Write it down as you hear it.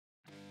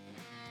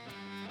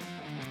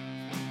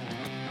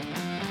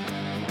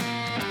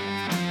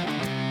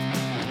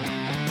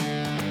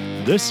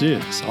This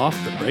is Off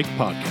the Break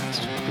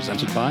Podcast,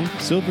 presented by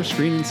Silver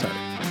Screen Insider.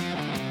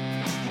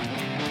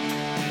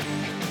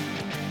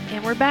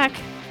 And we're back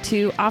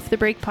to Off the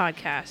Break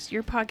Podcast,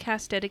 your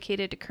podcast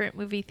dedicated to current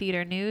movie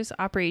theater news,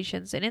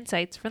 operations, and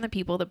insights from the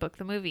people that book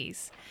the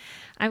movies.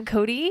 I'm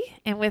Cody,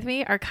 and with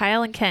me are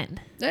Kyle and Ken.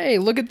 Hey,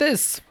 look at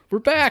this. We're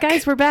back.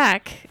 Guys, we're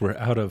back. We're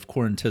out of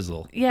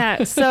quarantizzle.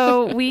 Yeah,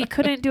 so we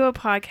couldn't do a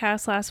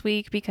podcast last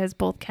week because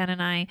both Ken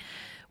and I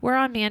were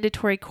on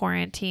mandatory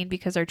quarantine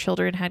because our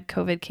children had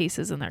COVID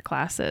cases in their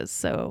classes.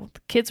 So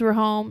the kids were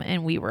home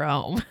and we were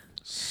home.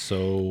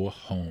 So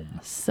home.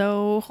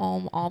 So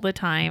home all the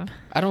time.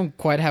 I don't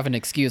quite have an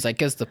excuse. I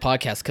guess the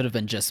podcast could have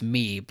been just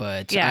me,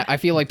 but Yeah. I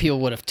feel like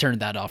people would have turned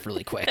that off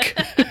really quick.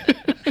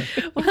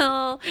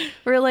 Well,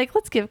 we're like,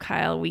 let's give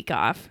Kyle a week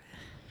off.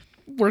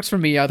 Works for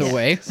me either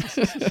way.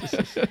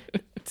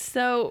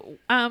 So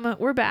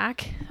we're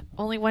back.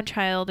 Only one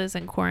child is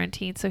in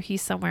quarantine, so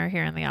he's somewhere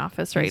here in the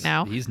office right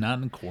now. He's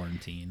not in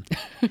quarantine.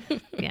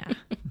 Yeah.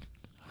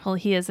 Well,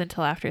 he is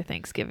until after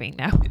Thanksgiving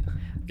now.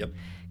 Yep.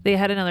 They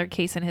had another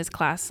case in his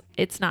class.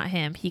 It's not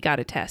him. He got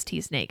a test.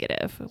 He's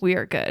negative. We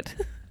are good.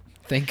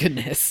 Thank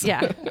goodness.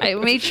 Yeah. I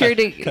made sure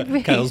to...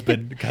 Kyle's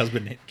been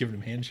giving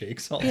him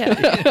handshakes all day.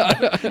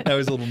 Yeah. I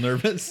was a little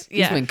nervous. He's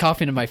Yeah. been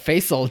coughing in my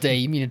face all day.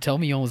 You mean to tell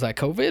me you almost had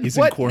COVID? He's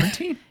What? in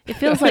quarantine? It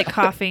feels like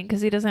coughing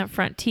because he doesn't have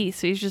front teeth,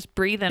 so he's just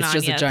breathing It's on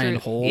just a you giant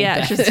hole. Yeah,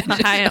 it's just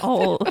a giant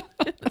hole.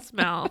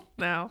 Smell.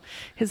 No.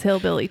 His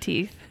hillbilly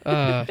teeth.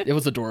 It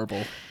was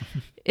adorable.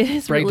 It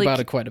is Bragged really about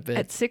it quite a bit.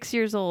 At 6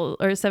 years old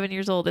or 7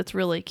 years old, it's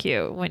really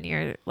cute. When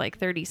you're like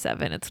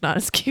 37, it's not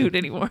as cute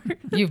anymore.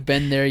 You've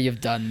been there.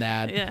 You've done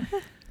that. Yeah.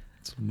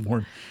 It's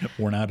worn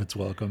out its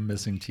welcome,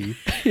 missing teeth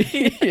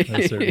at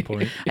a certain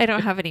point. I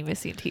don't have any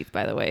missing teeth,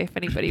 by the way, if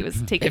anybody was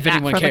taking If that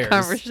anyone from cares. the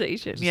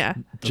conversation. Yeah.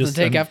 Doesn't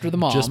take after the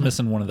mom. Just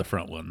missing one of the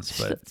front ones,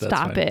 but that's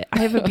Stop fine. it. I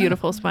have a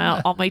beautiful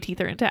smile. All my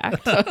teeth are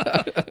intact.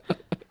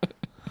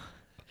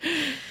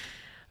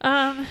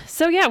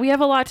 So yeah, we have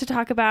a lot to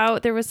talk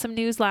about. There was some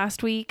news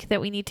last week that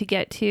we need to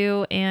get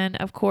to. And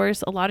of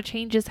course, a lot of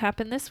changes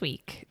happened this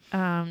week.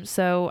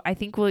 So I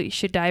think we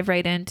should dive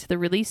right into the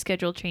release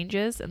schedule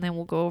changes and then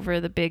we'll go over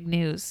the big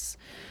news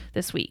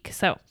this week.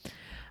 So,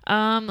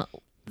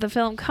 the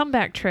film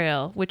Comeback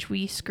Trail, which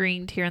we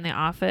screened here in the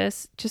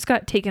office, just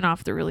got taken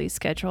off the release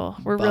schedule.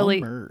 We're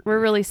Bummer.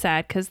 really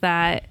sad because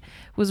that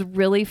was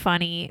really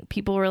funny.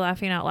 People were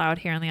laughing out loud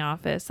here in the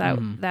office. That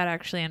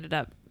actually ended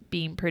up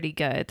being pretty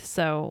good.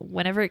 So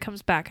whenever it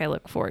comes back, I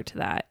look forward to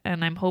that,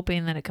 and I'm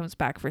hoping that it comes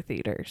back for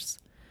theaters.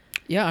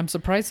 Yeah, I'm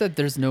surprised that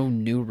there's no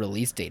new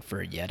release date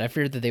for it yet. I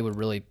feared that they would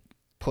really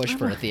push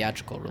for a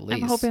theatrical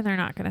release. I'm hoping they're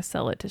not going to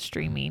sell it to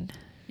streaming.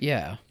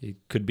 Yeah. It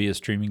could be a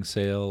streaming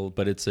sale,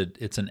 but it's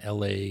an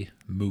LA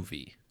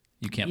movie.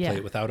 You can't Yeah. play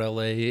it without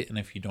LA, and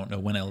if you don't know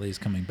when LA is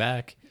coming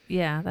back,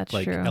 Yeah, that's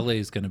like true. LA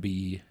is going to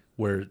be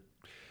where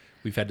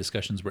we've had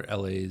discussions where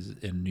LA's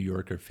and New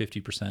York are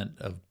 50%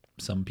 of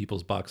some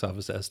people's box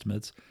office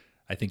estimates.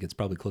 I think it's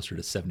probably closer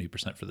to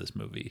 70% for this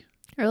movie.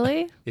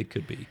 Really? It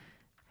could be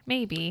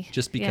Maybe.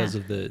 just because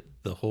Yeah. of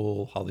the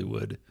whole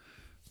Hollywood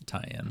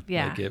tie-in.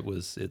 Yeah. Like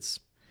it's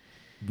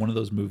one of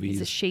those He's a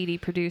movies. shady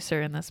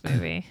producer in this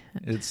movie.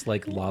 It's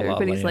like La La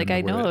Everybody's Land. like,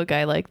 I know where a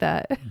guy like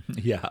that.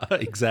 yeah,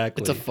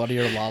 exactly. It's a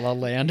funnier La La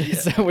Land.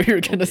 Is that what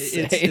you're going to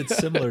say? It's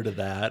similar to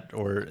that,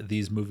 or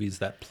these movies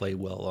that play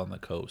well on the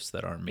coast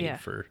that aren't made Yeah.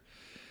 for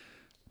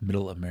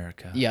middle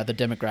America. Yeah, the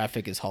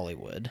demographic is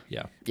Hollywood.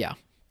 Yeah. Yeah.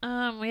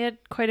 We had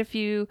quite a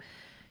few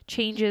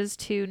changes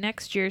to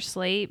next year's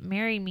slate.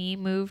 Marry Me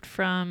moved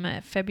from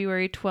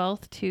February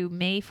 12th to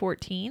May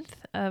 14th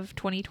of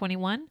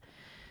 2021.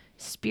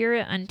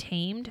 Spirit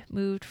Untamed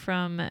moved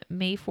from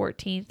May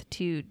 14th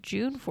to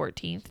June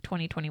 14th,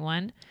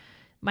 2021.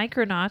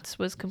 Micronauts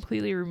was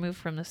completely removed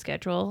from the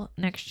schedule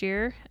next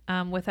year.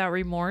 Without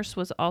Remorse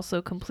was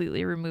also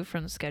completely removed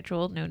from the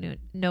schedule.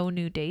 No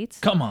new dates.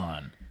 Come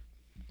on.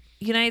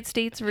 United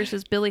States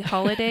versus Billie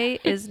Holiday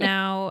is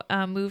now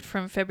moved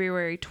from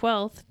February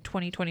 12th,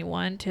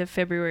 2021 to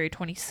February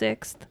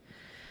 26th.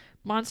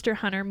 Monster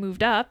Hunter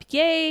moved up,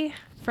 yay,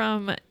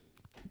 from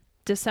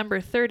December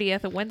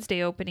 30th, a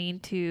Wednesday opening,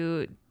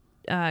 to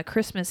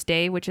Christmas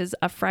Day, which is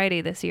a Friday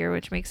this year,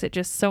 which makes it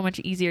just so much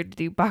easier to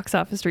do box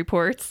office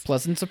reports.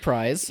 Pleasant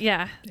surprise.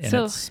 Yeah. And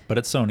So, it's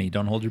Sony.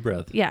 Don't hold your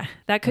breath. yeah,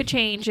 that could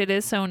change. It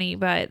is Sony,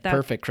 but that,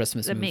 Perfect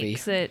Christmas that movie.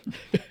 makes it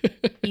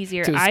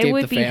easier. To I escape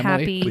would the be family.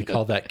 happy. We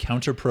call that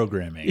counter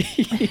programming.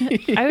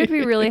 I would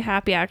be really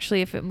happy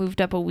actually if it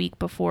moved up a week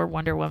before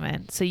Wonder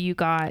Woman. So you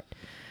got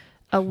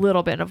a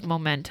little bit of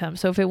momentum.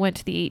 So if it went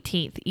to the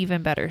 18th,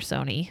 even better,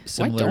 Sony.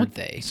 don't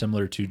they?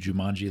 Similar to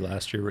Jumanji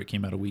last year, where it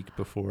came out a week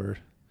before.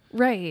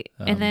 Right.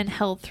 And then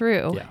held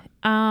through. Yeah.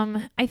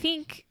 I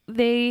think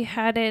they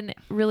hadn't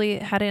really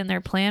had it in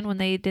their plan when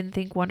they didn't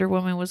think Wonder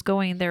Woman was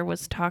going. There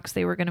was talks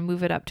they were going to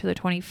move it up to the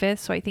 25th.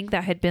 So I think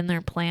that had been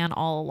their plan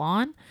all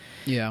along.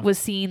 Yeah. Was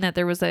seeing that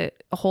there was a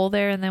hole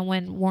there. And then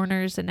when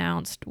Warner's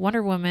announced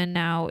Wonder Woman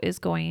now is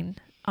going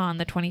on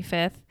the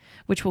 25th,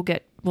 which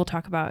we'll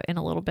talk about in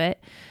a little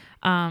bit.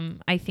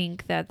 I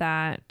think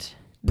that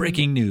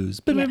Breaking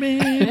news. Thank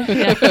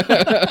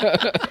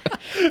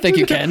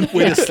you, Ken.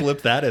 Way to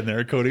slip that in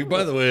there, Cody.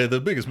 By the way,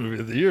 the biggest movie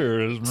of the year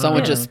is...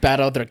 Someone just spat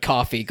out their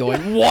coffee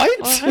going, what?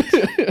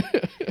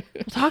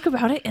 We'll talk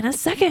about it in a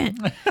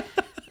second.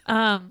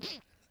 I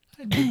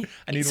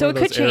need So one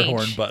it of could those air change.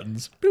 horn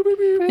buttons.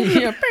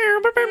 Yeah.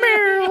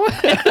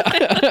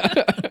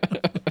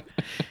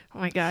 Oh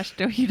my gosh,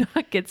 don't you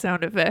not get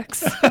sound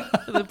effects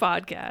for the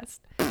podcast?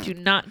 Do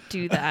not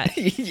do that.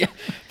 Yeah,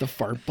 the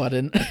fart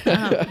button.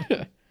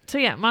 So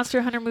yeah,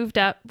 Monster Hunter moved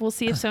up. We'll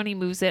see if Sony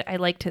moves it. I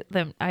like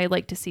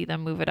to see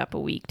them move it up a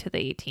week to the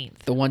 18th.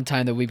 The one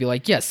time that we'd be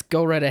like, yes,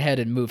 go right ahead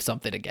and move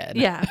something again.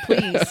 Yeah,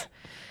 please.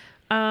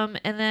 And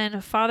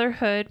then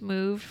Fatherhood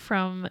moved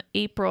from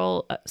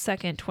April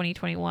 2nd,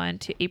 2021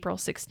 to April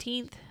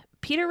 16th.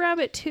 Peter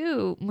Rabbit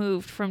 2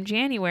 moved from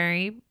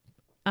January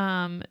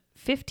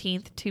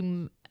 15th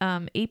to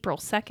April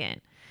 2nd,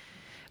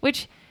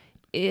 which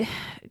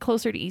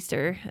closer to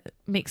Easter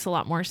makes a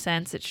lot more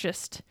sense. It's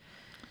just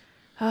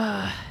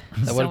That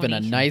would have been a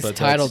Sony. nice But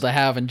title that's- to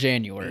have in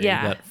January.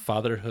 Yeah. That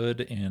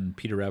Fatherhood and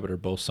Peter Rabbit are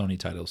both Sony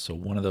titles, so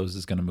one of those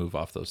is going to move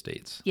off those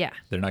dates. Yeah.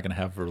 They're not going to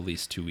have a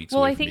release 2 weeks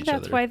Well, away I from think each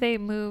that's other. why they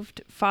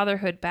moved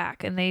Fatherhood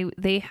back, and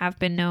they have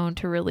been known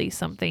to release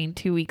something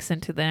 2 weeks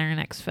into their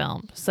next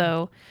film.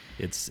 So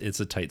It's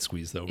a tight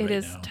squeeze, though, It right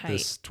is now. tight.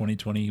 This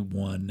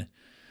 2021,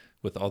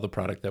 with all the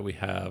product that we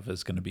have,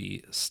 is going to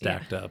be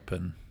stacked up,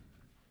 and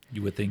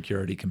you would think you're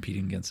already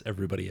competing against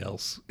everybody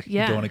else.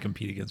 Yeah. You don't want to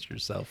compete against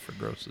yourself for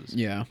grosses.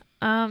 Yeah.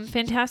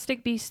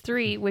 Fantastic Beasts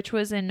 3, which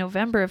was in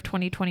November of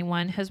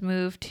 2021, has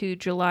moved to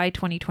July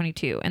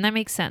 2022. And that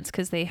makes sense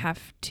because they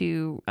have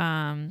to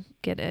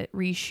get a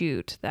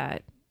reshoot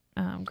that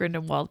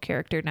Grindelwald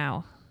character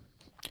now.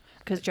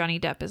 Because Johnny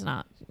Depp is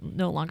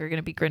no longer going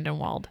to be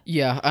Grindelwald.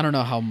 Yeah, I don't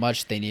know how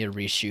much they need to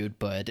reshoot,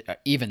 but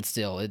even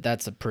still,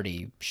 that's a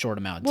pretty short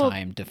amount of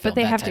time to film But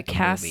they that have to type of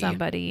cast movie.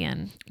 somebody,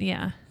 and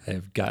yeah.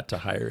 I've got to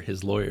hire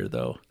his lawyer,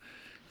 though.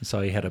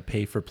 So he had a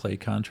pay-for-play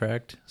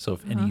contract. So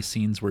if any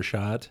scenes were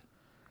shot,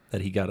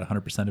 that he got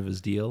 100% of his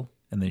deal,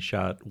 and they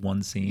shot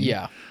one scene.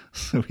 Yeah.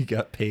 So he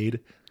got paid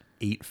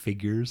 8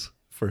 figures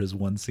for his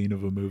one scene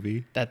of a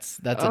movie. That's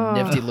a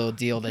nifty little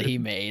deal that he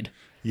made.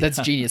 That's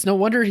genius. No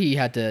wonder he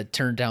had to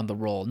turn down the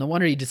role. No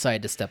wonder he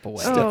decided to step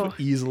away. Oh.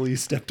 Easily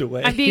stepped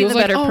away. I'm He being was the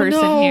like, better "Oh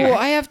person no, here.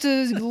 I have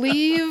to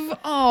leave.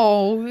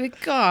 Oh,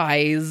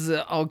 guys,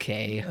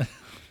 okay."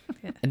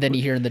 And then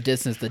you hear in the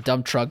distance the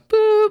dump truck,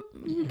 boop,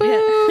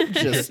 boop,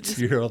 just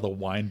You hear all the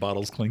wine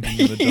bottles clinking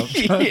in the dump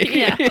truck.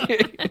 Yeah.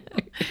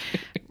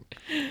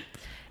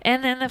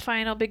 And then the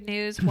final big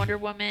news, Wonder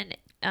Woman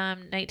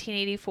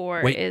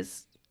 1984 Wait.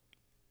 is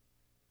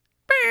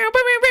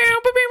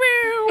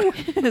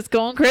it's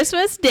going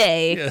Christmas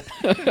Day.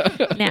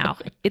 Now,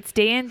 it's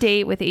day and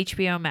date with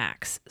HBO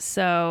Max.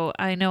 So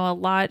I know a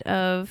lot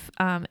of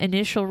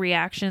initial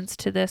reactions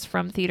to this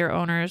from theater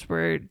owners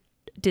were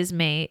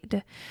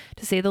dismayed,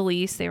 to say the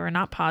least. They were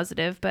not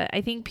positive, but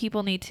I think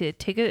people need to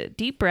take a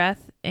deep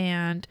breath,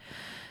 and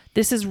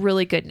this is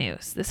really good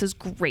news. This is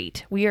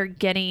great. We are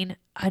getting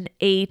an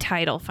A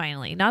title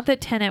finally. Not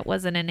that Tenet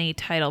wasn't an A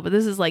title, but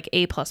this is like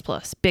A++,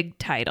 big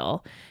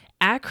title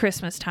at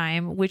Christmas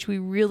time, which we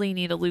really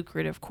need a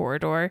lucrative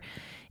corridor.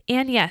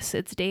 And yes,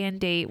 it's day and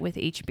date with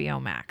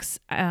HBO Max.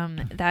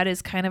 That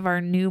is kind of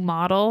our new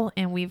model,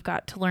 and we've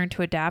got to learn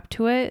to adapt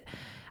to it.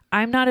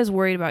 I'm not as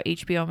worried about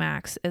HBO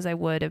Max as I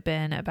would have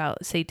been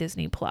about, say,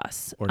 Disney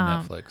Plus Or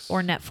Netflix.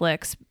 Or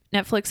Netflix.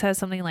 Netflix has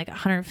something like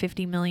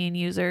 150 million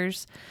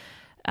users.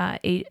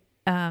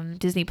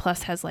 Disney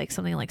Plus has like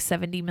something like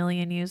 70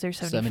 million users,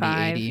 75.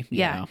 70, 80.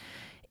 Yeah.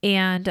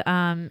 And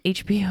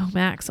HBO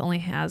Max only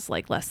has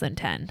like less than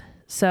 10.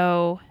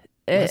 So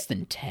less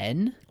than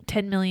 10.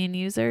 10 million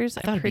users.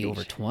 I thought it'd be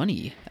over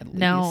 20 at least.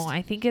 No,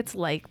 I think it's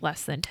like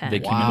less than 10. They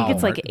came I Wow. think into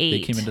it's the like market- 8. They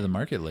came into the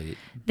market late.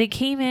 They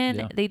came in,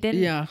 Yeah. they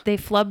didn't, Yeah. they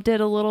flubbed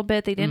it a little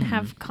bit. They didn't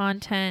have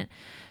content.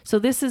 So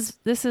this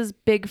is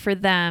big for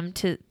them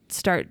to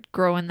start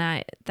growing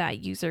that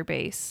user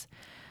base.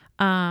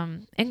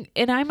 And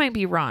I might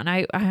be wrong.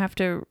 I have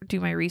to do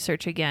my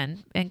research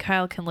again, and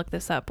Kyle can look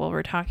this up while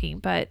we're talking.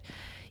 But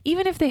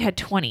even if they had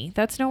 20,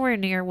 that's nowhere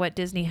near what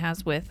Disney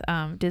has with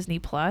Disney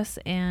Plus.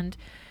 And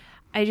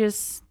I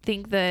just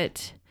think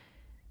that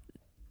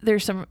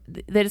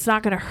that it's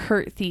not going to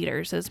hurt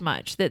theaters as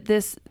much. That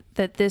this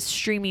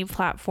streaming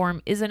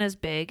platform isn't as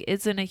big,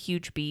 isn't a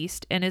huge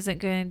beast, and isn't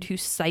going to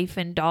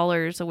siphon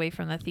dollars away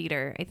from the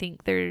theater. I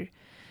think there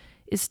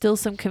is still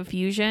some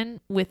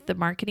confusion with the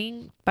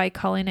marketing by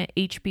calling it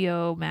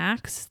HBO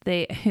Max.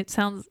 They've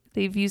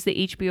used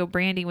the HBO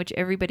branding, which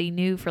everybody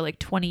knew for like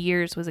 20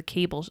 years was a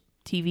cable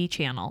TV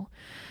channel.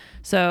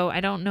 So I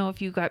don't know if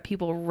you got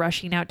people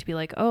rushing out to be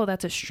like, oh,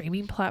 that's a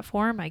streaming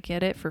platform, I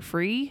get it for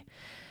free.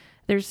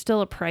 There's still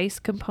a price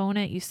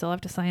component. You still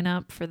have to sign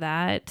up for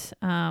that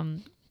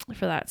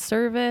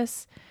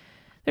service.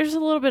 There's a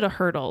little bit of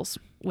hurdles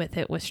with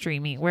it with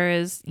streaming.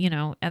 Whereas,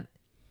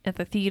 at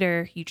the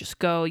theater, you just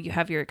go, you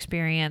have your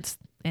experience.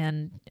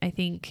 And I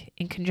think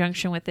in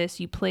conjunction with this,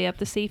 you play up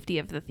the safety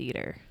of the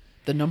theater.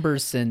 The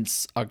numbers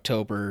since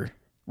October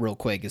real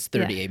quick, is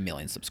 38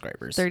 million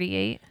subscribers.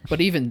 38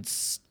 But even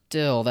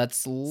still,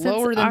 that's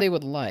lower than they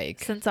would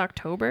like. Since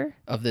October?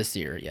 Of this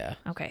year, yeah.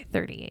 Okay,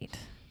 38.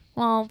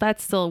 Well,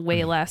 that's still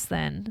way less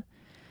than...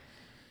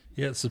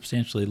 Yeah, it's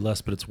substantially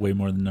less, but it's way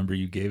more than the number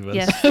you gave us.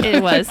 Yes,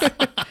 it was. Sorry.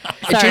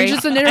 It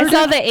changes the narrative. I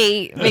saw the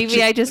 8.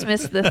 Maybe I just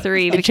missed the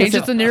 3. It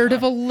changes the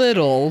narrative a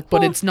little,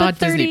 but it's not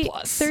 30, Disney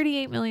Plus.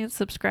 38 million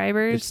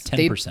subscribers. It's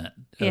 10% of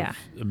Yeah.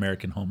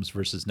 American homes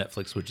versus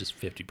Netflix, which is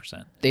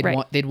 50%. They'd Right.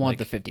 want Like-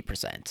 the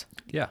 50%.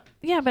 Yeah.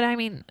 Yeah, but I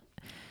mean,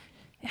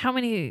 how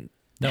many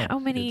No,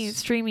 streaming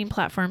streaming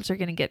are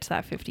going to get to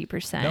that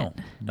 50%? No,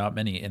 not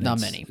many. And Not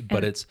it's- many.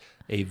 But it's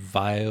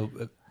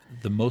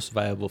the most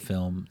viable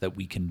film that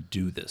we can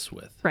do this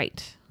with.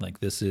 Right. Like,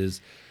 this is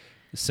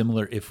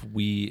similar. If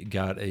we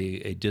got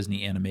a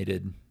Disney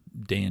animated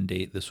day and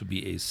date, this would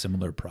be a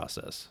similar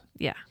process.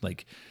 Yeah.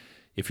 Like,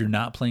 if you're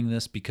not playing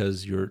this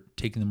because you're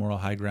taking the moral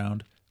high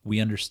ground,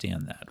 we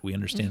understand that. We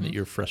understand that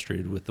you're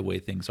frustrated with the way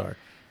things are.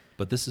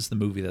 But this is the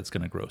movie that's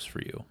going to gross for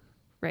you.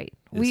 Right.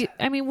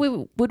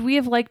 Would we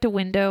have liked a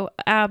window?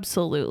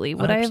 Absolutely.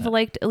 Would I have 100%.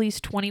 liked at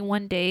least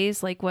 21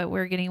 days like what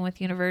we're getting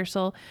with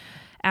Universal?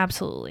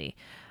 Absolutely.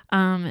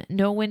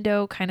 No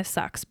window kind of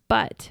sucks.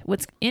 But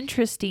what's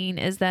interesting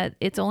is that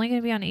it's only going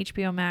to be on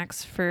HBO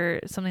Max for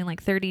something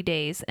like 30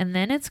 days. And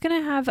then it's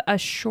going to have a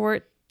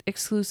short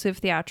exclusive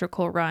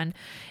theatrical run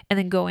and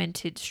then go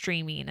into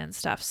streaming and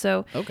stuff.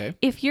 So Okay.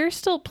 if you're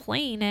still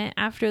playing it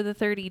after the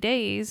 30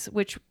 days,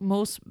 which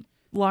most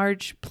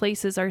large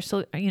places are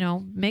still,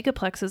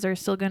 megaplexes are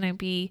still going to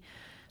be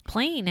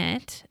playing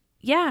it.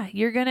 Yeah,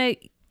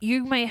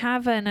 you might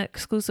have an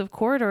exclusive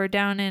corridor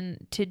down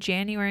into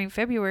January and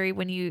February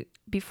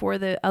before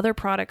the other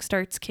product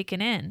starts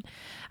kicking in.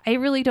 I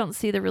really don't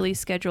see the release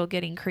schedule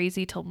getting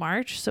crazy till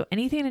March. So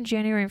anything in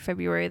January and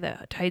February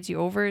that tides you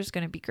over is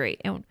going to be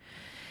great.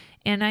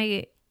 And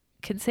I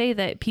can say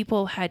that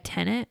people had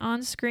Tenet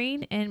on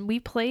screen and we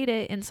played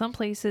it in some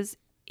places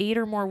 8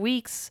 or more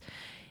weeks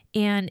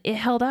and it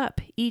held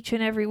up each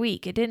and every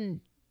week. It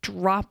didn't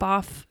drop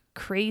off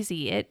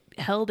crazy. It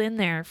held in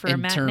there for a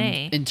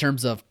matinee. In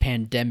terms of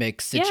pandemic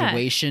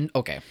situation,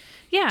 okay.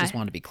 Yeah. Just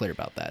want to be clear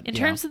about that. In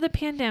terms of the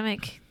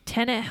pandemic,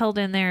 Tenet held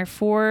in there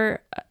for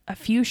a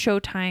few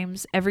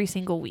showtimes every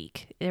single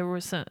week. There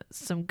was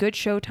some good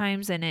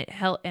showtimes and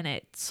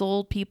it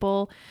sold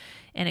people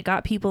and it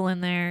got people in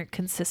there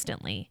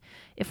consistently.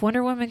 If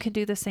Wonder Woman could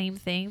do the same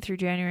thing through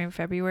January and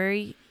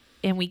February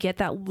and we get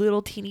that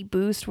little teeny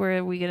boost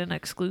where we get an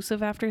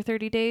exclusive after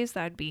 30 days,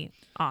 that'd be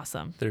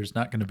awesome. There's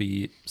not going to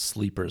be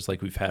sleepers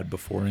like we've had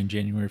before in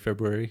January,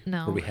 February.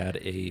 No. Where we had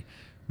a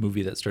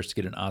movie that starts to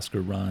get an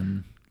Oscar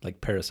run, like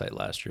Parasite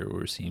last year,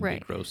 where we're seeing Right.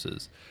 big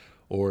grosses.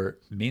 Or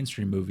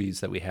mainstream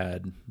movies that we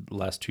had the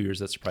last 2 years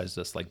that surprised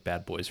us, like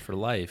Bad Boys for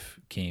Life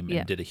came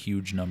Yeah. and did a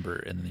huge number.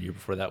 And then the year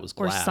before that was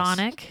Or Glass.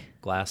 Sonic.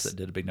 Glass that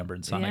did a big number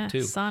in Sonic, Yeah,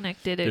 too.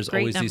 Sonic did a There's great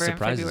always number these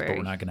surprises, in but February.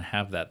 we're not going to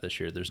have that this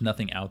year. There's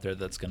nothing out there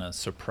that's going to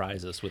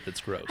surprise us with its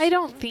gross. I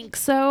don't think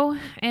so.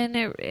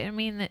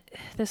 And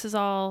this is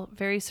all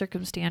very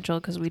circumstantial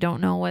because we don't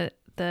know what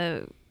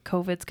the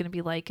COVID's going to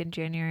be like in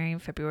January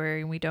and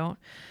February. And we don't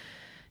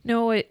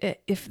know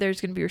if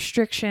there's going to be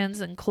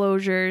restrictions and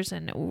closures.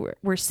 And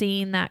we're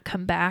seeing that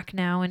come back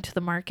now into the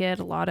market.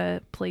 A lot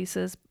of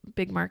places,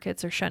 big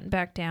markets, are shutting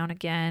back down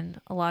again.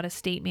 A lot of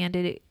state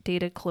mandated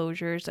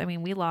closures. I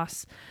mean, we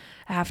lost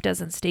a half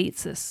dozen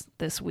states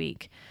this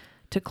week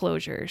to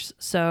closures.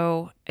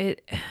 So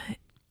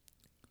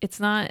it's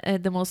not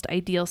the most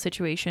ideal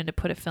situation to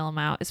put a film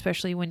out,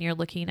 especially when you're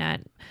looking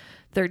at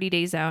 30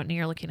 days out and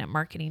you're looking at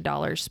marketing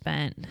dollars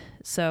spent.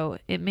 So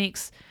it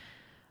makes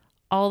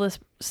all this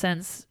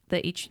sense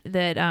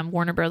that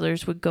Warner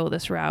Brothers would go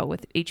this route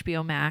with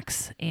HBO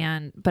Max.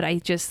 But I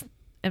just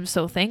am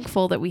so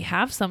thankful that we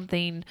have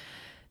something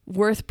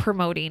worth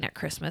promoting at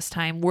Christmas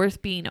time,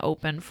 worth being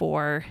open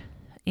for,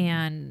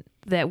 and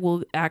that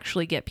will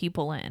actually get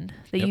people in,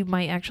 that Yep. you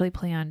might actually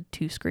play on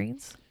 2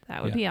 screens.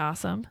 That would be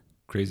awesome.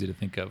 Crazy to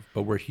think of.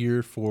 But we're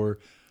here for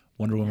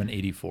Wonder Woman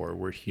 84.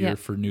 We're here Yeah.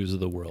 for News of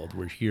the World.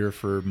 We're here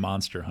for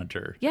Monster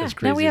Hunter. Yeah, as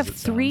crazy now we have as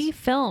it 3 sounds,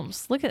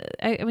 films. Look at,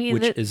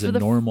 which is a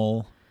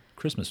normal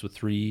Christmas with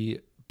 3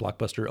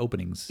 blockbuster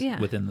openings Yeah.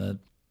 within the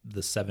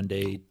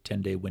 7-day,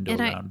 10-day window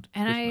and around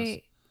Christmas.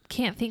 I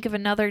can't think of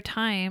another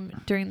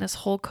time during this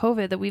whole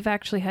COVID that we've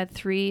actually had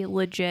 3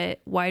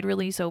 legit wide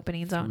release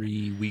openings on.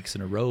 3 weeks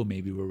in a row,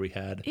 maybe, where we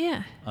had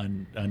Yeah.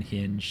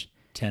 Unhinged,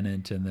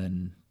 Tenet, and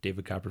then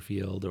David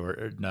Copperfield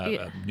or not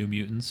New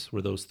Mutants.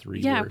 Were those 3?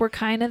 Yeah, we're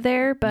kind of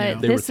there,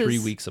 but they were this 3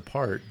 is weeks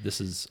apart. This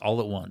is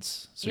all at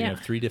once. So Yeah. you have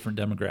 3 different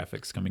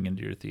demographics coming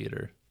into your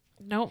theater.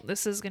 nope.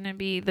 This is going to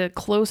be the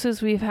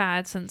closest we've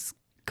had since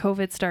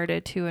COVID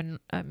started to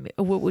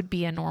what would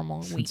be a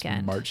normal Since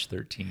weekend. March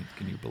 13th.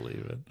 Can you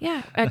believe it?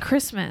 Yeah, at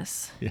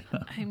Christmas. Yeah.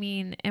 I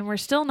mean, and we're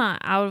still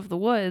not out of the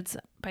woods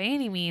by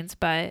any means,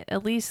 but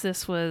at least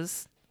this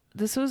was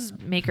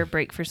make or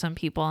break for some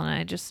people, and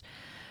I just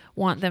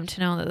want them to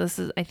know that this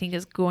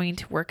is going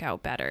to work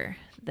out better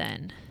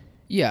than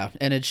Yeah,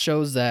 and it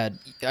shows that,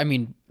 I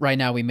mean, right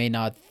now we may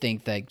not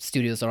think that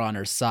studios are on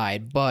our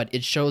side, but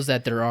it shows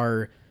that there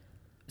are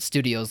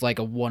studios like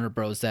a Warner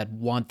Bros. That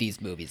want these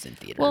movies in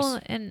theaters.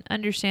 Well, and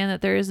understand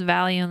that there is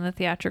value in the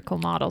theatrical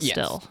model Yes.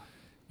 still.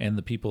 And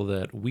the people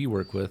that we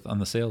work with on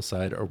the sales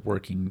side are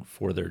working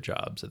for their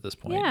jobs at this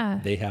point. Yeah.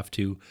 They have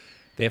to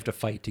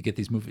fight to get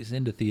these movies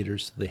into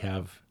theaters. So they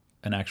have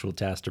an actual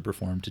task to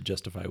perform to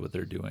justify what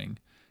they're doing.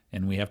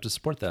 And we have to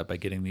support that by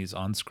getting these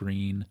on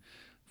screen,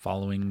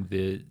 following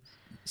the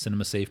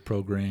Cinema Safe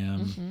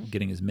program,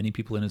 getting as many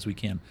people in as we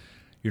can.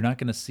 You're not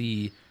going to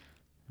see,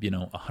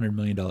 $100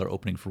 million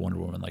opening for Wonder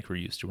Woman like we're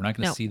used to. We're not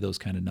going to No. see those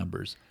kind of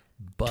numbers.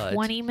 But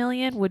 20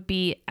 million would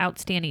be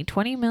outstanding.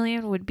 20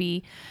 million would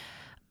be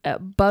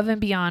above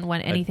and beyond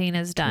what anything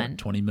is done.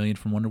 20 million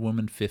from Wonder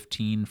Woman,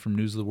 15 from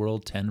News of the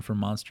World, 10 from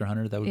Monster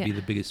Hunter. That would be Yeah.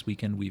 the biggest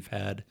weekend we've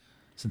had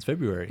since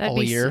February. That'd All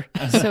be year.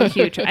 so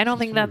huge. I don't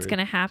think that's February.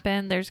 going to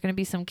happen. There's going to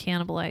be some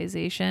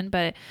cannibalization,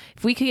 but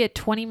if we could get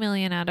 20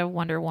 million out of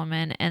Wonder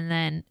Woman and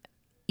then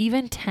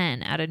even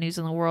 10 out of News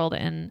in the World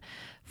and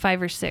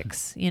 5 or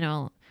 6,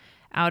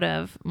 out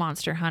of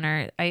Monster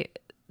Hunter,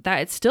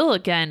 that still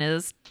again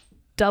is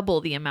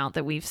double the amount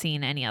that we've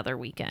seen any other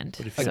weekend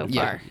so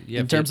yeah, far.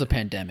 in terms of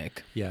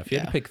pandemic. Yeah, if you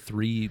had to pick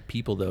 3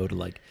 people, though,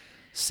 to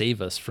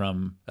save us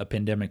from a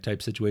pandemic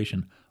type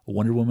situation,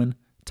 Wonder Woman,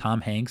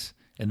 Tom Hanks,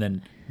 and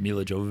then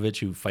Mila Jovovich,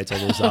 who fights all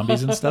those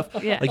zombies and stuff.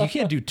 Yeah. You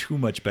can't do too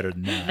much better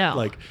than that.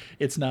 No.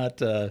 It's not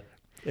the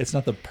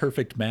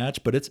perfect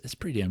match, but it's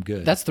pretty damn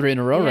good. That's 3 in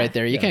a row Yeah. right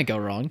there. You can't go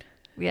wrong.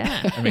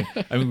 Yeah. I mean,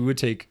 we would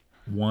take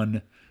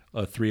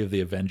 3 of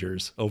the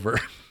Avengers over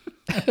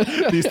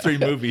these 3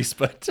 movies,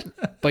 but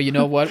But you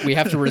know what? We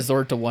have to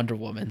resort to Wonder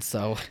Woman,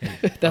 so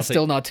that's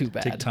still not too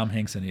bad. take Tom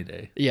Hanks any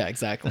day. Yeah,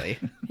 exactly.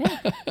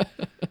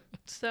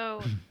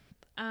 So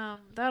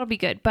that'll be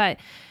good. But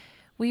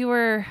we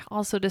were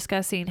also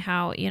discussing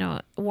how,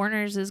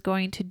 Warner's is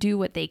going to do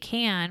what they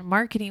can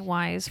marketing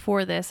wise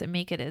for this and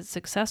make it as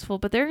successful,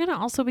 but they're going to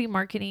also be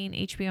marketing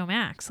HBO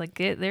Max.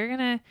 They're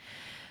going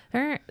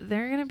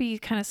to be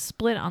kind of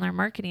split on their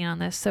marketing on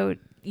this. So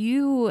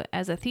you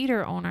as a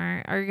theater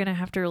owner are going to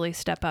have to really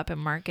step up and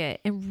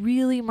market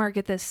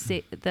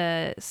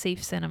the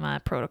safe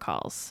cinema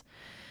protocols.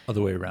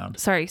 Other way around.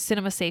 Sorry,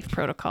 cinema safe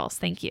protocols.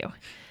 Thank you.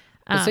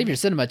 But Save Your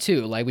Cinema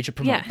too. We should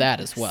promote that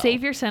as well.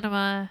 Save Your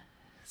Cinema,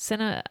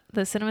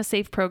 the Cinema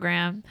Safe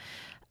program.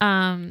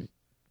 There'll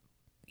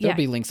Yeah,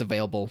 be links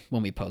available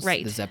when we post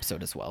Right. this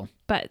episode as well.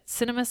 but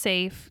Cinema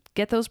Safe,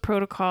 get those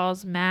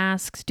protocols,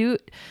 masks, do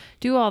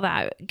all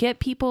that. Get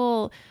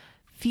people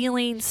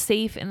feeling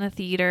safe in the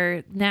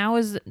theater. Now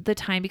is the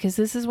time, because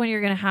this is when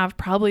you're going to have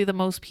probably the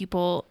most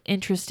people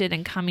interested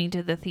in coming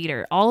to the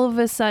theater. All of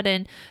a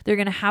sudden, they're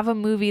going to have a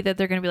movie that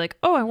they're going to be like,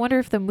 oh, I wonder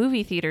if the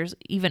movie theater's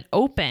even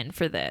open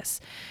for this.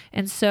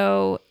 And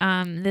so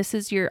this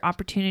is your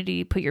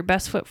opportunity to put your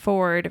best foot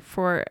forward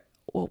for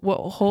what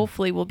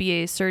hopefully will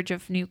be a surge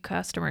of new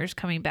customers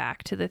coming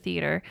back to the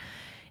theater.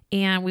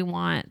 And we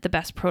want the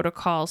best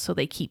protocols so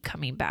they keep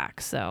coming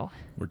back. So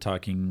We're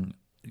talking,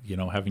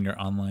 having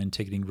your online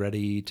ticketing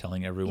ready,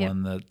 telling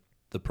everyone that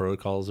the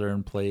protocols are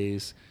in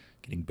place,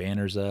 getting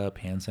banners up,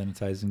 hand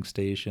sanitizing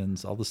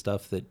stations, all the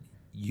stuff that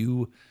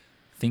you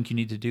think you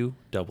need to do,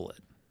 double it.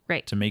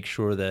 right. To make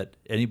sure that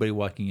anybody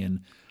walking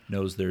in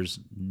knows there's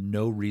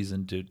no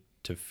reason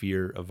to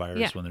fear a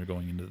virus when they're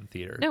going into the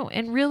theater. No,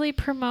 and really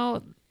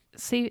promote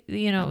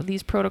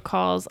these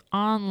protocols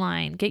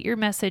online. Get your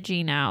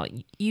messaging out.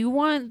 You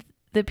want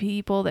the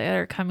people that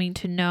are coming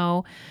to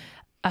know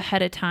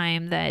ahead of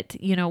time that,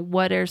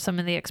 what are some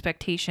of the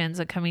expectations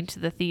of coming to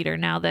the theater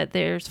now that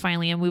there's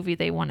finally a movie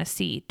they want to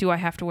see. Do I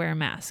have to wear a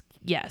mask?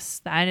 Yes,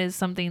 that is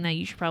something that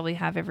you should probably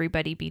have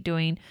everybody be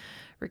doing,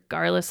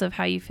 regardless of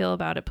how you feel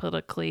about it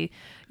politically.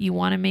 You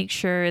want to make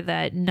sure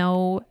that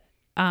no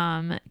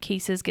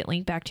cases get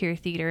linked back to your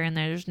theater and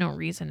there's no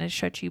reason to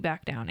shut you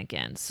back down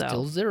again. So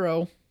Still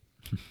 0.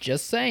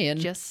 Just saying.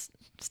 just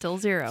still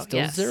 0. Still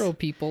yes. 0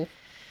 people.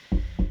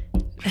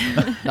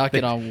 Knock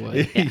it on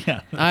wood.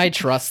 Yeah. I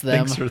trust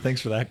them.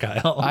 Thanks for that,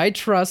 Kyle. I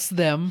trust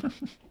them.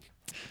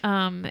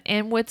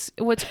 And what's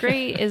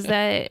great is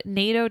that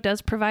NATO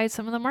does provide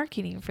some of the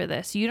marketing for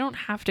this. You don't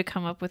have to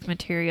come up with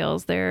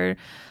materials. There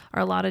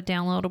are a lot of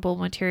downloadable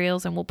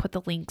materials, and we'll put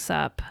the links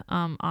up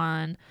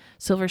on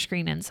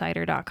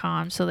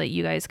silverscreeninsider.com so that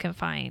you guys can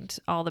find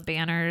all the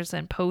banners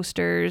and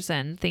posters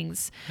and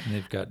things. And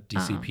they've got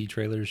DCP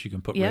trailers you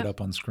can put yep. right up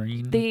on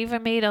screen. They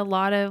even made a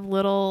lot of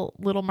little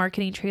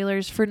marketing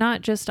trailers for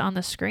not just on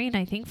the screen,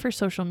 I think for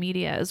social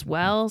media as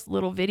well,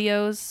 little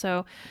videos.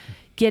 So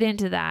get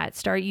into that,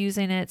 start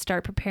using it,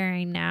 start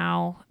preparing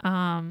now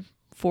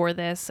for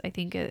this. I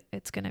think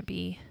it's going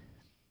to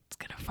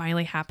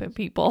finally happen,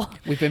 people.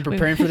 We've been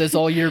preparing for this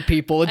all year,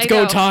 people. It's I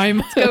go know. time.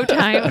 It's go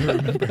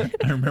time.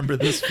 I remember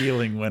this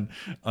feeling when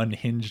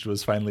Unhinged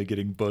was finally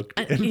getting booked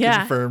and yeah.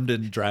 confirmed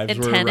and drives And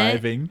were Tenet.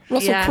 arriving.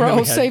 Russell Yeah. Crowe,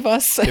 And we had- save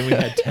us. Then we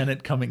had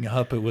Tenet coming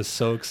up. It was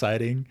so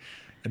exciting.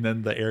 And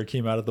then the air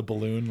came out of the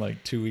balloon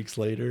 2 weeks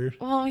later.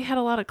 Well, we had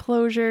a lot of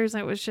closures.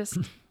 It was just,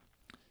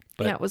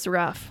 But- it was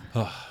rough.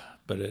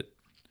 But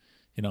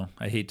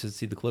I hate to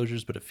see the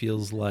closures, but it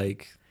feels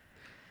like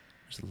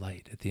there's a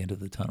light at the end of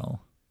the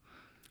tunnel.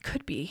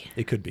 Could be.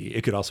 It could be.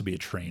 It could also be a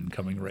train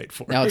coming right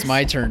for Now us. it's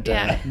my turn to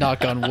Yeah.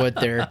 knock on wood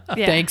there.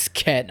 Yeah. Thanks,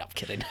 Ken. No, I'm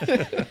kidding.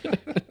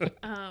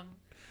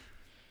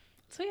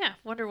 So yeah,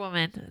 Wonder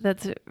Woman.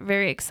 That's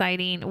very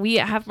exciting. We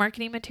have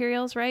marketing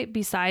materials, right?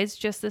 Besides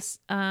just this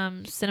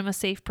cinema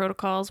safe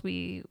protocols,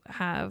 we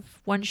have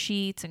one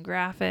sheets and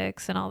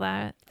graphics and all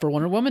that. For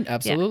Wonder Woman,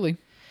 absolutely.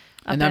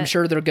 And I'm bet-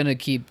 sure they're going to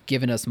keep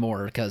giving us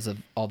more because of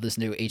all this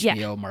new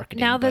HBO marketing.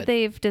 Now that but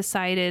they've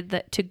decided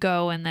that to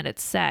go and that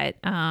it's set,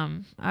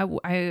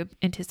 I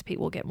anticipate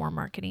we'll get more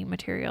marketing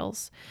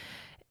materials.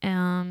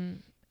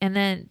 And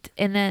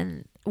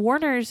then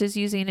Warner's is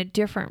using a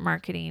different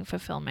marketing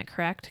fulfillment,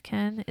 correct,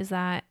 Ken? Is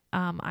that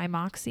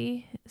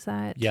iMoxie? Is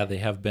that? Yeah, they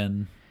have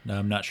been.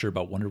 I'm not sure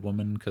about Wonder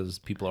Woman because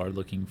people are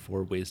looking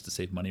for ways to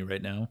save money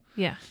right now.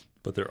 Yeah.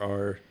 But there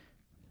are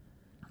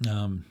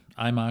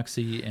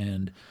iMoxie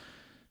and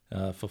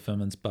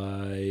fulfillments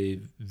by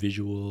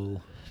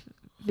Vision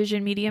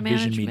Media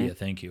Management. Vision Media,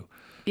 thank you.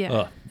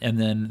 Yeah. And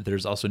then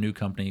there's also a new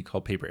company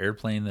called Paper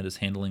Airplane that is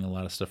handling a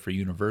lot of stuff for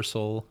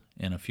Universal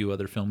and a few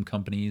other film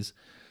companies.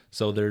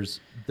 So there's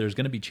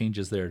going to be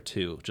changes there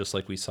too, just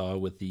like we saw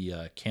with the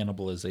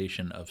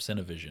cannibalization of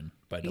Cinevision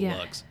by Yeah.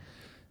 Deluxe.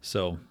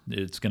 So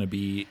it's going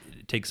to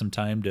take some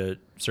time to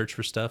search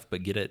for stuff,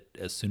 but get it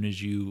as soon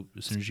as you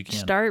can.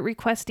 Start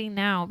requesting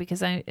now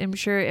because I am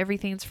sure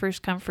everything's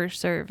first come first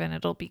serve and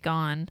it'll be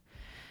gone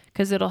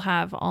because it'll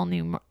have all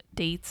new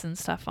dates and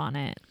stuff on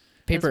it.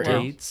 Paper as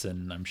well. Dates,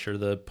 and I'm sure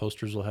the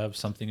posters will have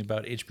something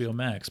about HBO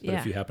Max. But Yeah.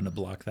 if you happen to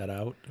block that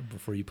out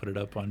before you put it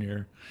up on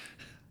your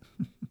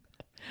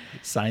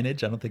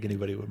signage, I don't think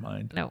anybody would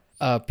mind. No.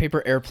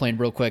 Paper Airplane,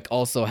 real quick,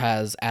 also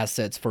has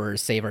assets for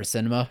Save Our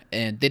Cinema.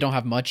 And they don't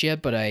have much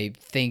yet, but I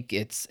think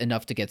it's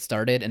enough to get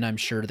started. And I'm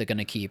sure they're going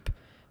to keep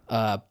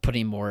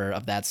putting more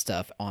of that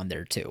stuff on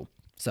there too.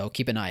 So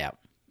keep an eye out.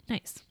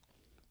 Nice.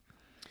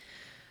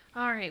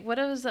 All right. What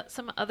was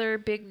some other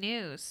big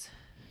news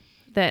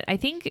that I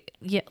think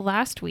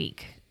last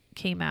week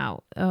came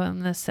out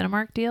on the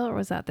Cinemark deal, or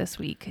was that this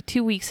week?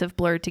 2 weeks have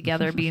blurred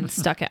together being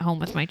stuck at home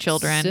with my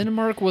children.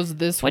 Cinemark was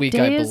this What week,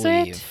 day I is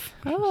believe. it?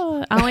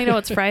 Oh, I only know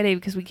it's Friday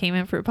because we came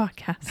in for a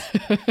podcast.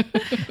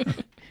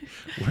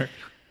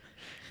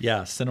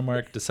 Yeah,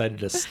 Cinemark decided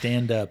to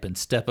stand up and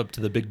step up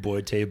to the big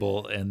boy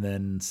table and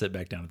then sit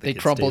back down at the They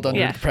kids' crumbled table. under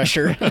Yeah. the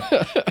pressure.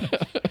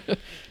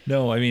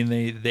 No, I mean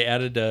they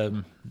added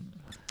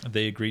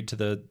they agreed to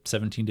the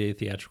 17-day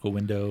theatrical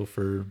window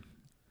for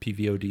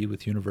PVOD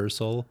with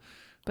Universal,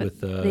 But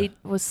they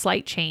was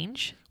slight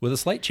change. with a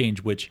slight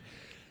change, which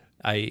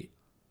I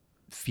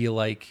feel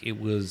like it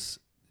was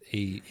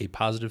a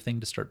positive thing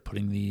to start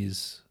putting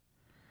these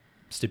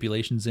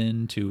stipulations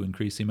in to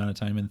increase the amount of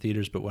time in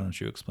theaters. But why don't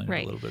you explain it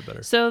Right. a little bit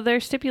better? So their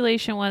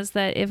stipulation was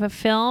that if a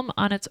film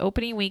on its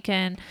opening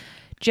weekend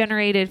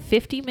generated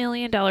 $50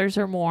 million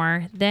or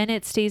more, then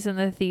it stays in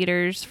the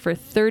theaters for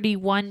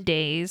 31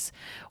 days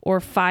or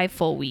 5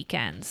 full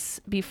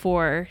weekends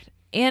before.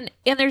 And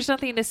there's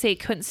nothing to say it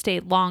couldn't stay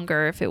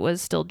longer if it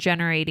was still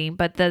generating,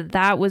 but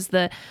that was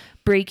the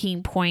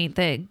breaking point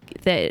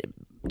that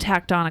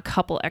tacked on a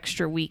couple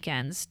extra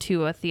weekends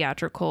to a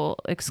theatrical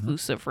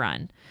exclusive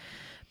run.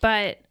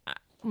 But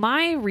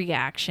my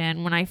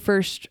reaction when I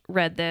first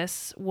read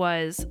this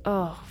was,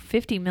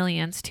 50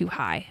 million's too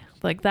high.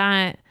 Like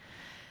that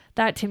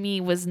to me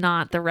was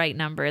not the right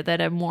number, that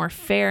a more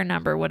fair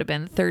number would have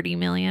been $30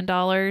 million,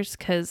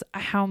 because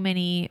how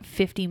many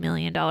 $50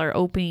 million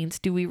openings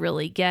do we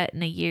really get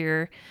in a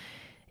year?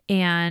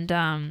 And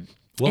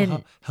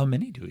How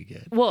many do we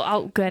get? well,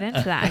 I'll get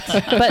into that.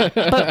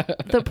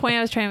 but the point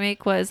I was trying to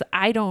make was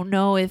I don't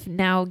know if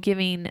now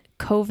giving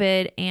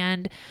COVID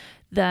and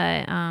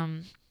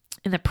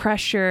the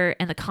pressure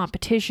and the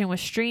competition with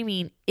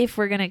streaming, if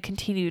we're going to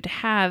continue to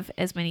have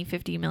as many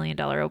 $50 million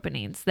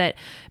openings, that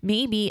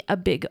maybe a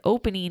big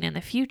opening in the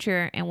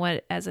future, and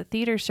what as a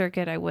theater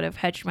circuit I would have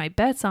hedged my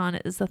bets on,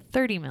 is the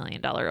 $30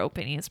 million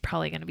opening is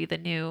probably going to be the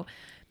new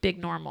big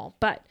normal.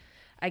 But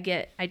I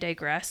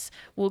digress.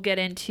 We'll get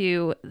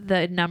into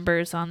the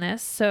numbers on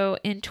this. So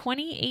in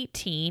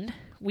 2018,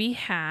 we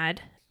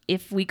had,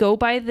 if we go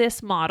by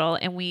this model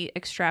and we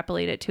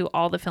extrapolate it to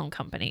all the film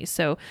companies,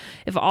 so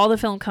if all the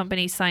film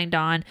companies signed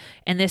on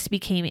and this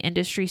became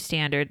industry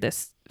standard,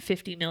 this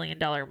 $50 million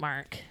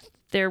mark,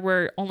 there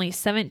were only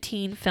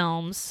 17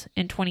 films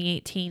in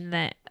 2018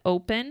 that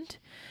opened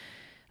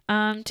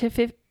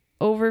to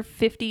over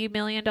 $50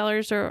 million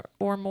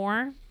or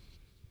more.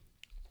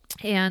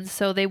 And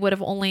so they would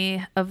have only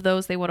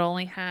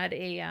had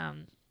a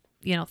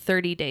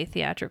 30-day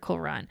theatrical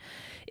run.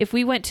 If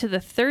we went to the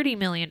 $30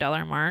 million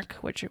mark,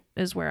 which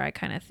is where I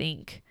kind of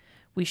think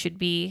we should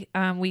be,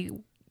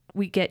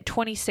 we get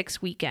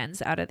 26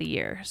 weekends out of the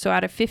year. So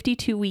out of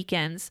 52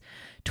 weekends,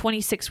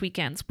 26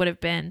 weekends would have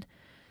been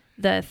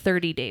the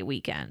 30-day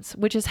weekends,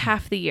 which is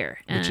half the year.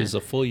 Which is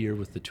a full year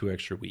with the 2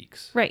 extra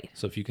weeks. Right.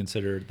 So if you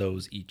consider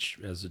those each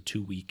as a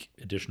 2-week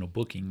additional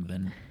booking,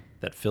 then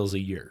that fills a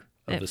year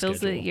of the It fills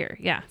schedule. a year,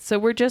 yeah. So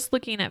we're just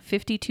looking at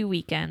 52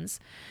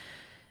 weekends.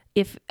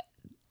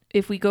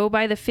 if we go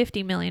by the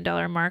 $50 million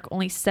mark,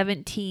 only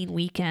 17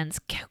 weekends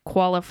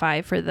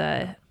qualify for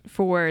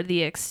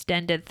the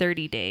extended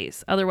 30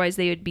 days. Otherwise,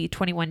 they would be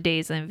 21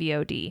 days in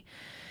VOD.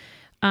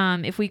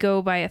 If we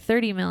go by a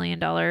 $30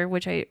 million,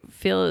 which I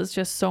feel is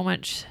just so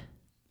much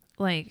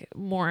like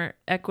more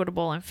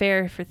equitable and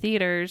fair for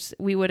theaters,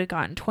 we would have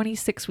gotten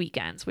 26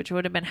 weekends, which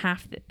would have been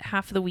half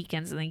of the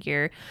weekends in the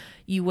year.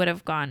 You would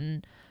have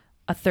gotten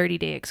a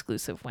 30-day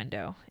exclusive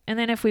window. And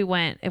then if we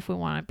want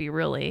to be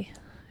really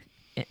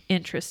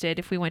interested,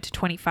 if we went to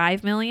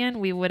 25 million,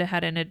 we would have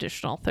had an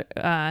additional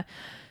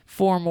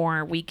 4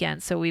 more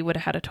weekends. So we would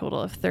have had a total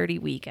of 30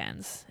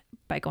 weekends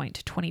by going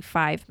to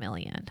 25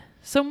 million.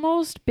 So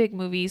most big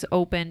movies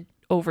open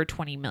over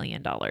 $20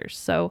 million.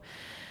 So,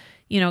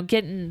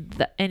 getting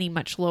any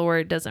much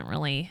lower doesn't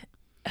really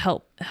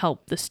help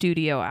the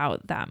studio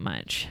out that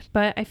much.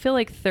 But I feel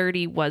like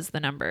 30 was the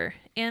number.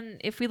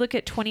 And if we look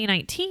at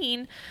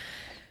 2019,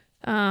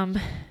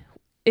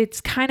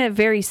 it's kind of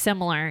very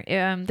similar.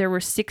 There were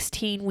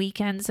 16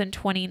 weekends in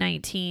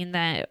 2019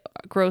 that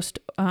grossed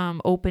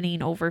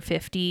opening over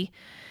 50.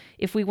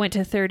 If we went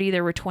to 30,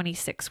 there were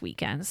 26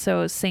 weekends.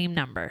 So same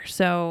number.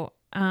 So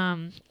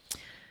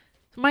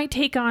my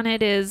take on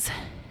it is,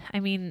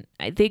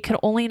 they could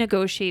only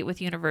negotiate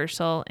with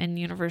Universal, and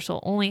Universal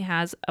only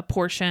has a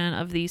portion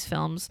of these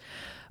films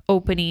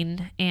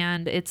opening,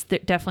 and it's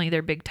definitely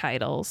their big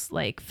titles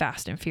like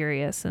Fast and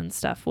Furious and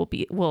stuff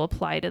will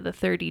apply to the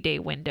 30-day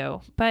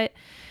window. But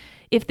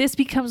if this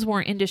becomes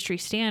more industry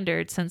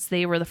standard, since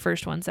they were the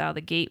first ones out of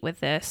the gate with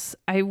this,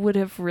 I would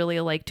have really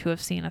liked to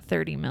have seen a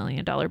 $30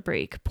 million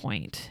break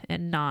point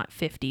and not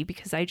 50,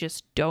 because I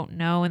just don't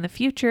know in the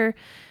future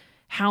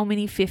how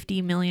many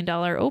 $50 million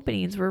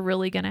openings we're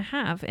really going to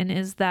have. And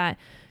is that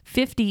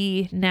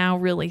 50 now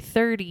really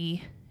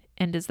 30?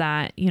 And does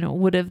that,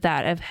 would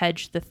have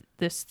hedged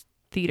this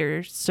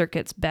theater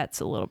circuit's bets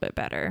a little bit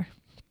better?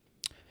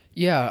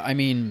 Yeah,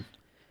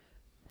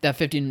 that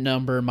 50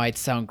 number might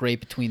sound great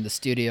between the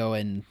studio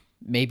and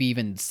maybe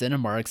even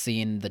Cinemark,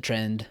 seeing the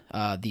trend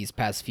these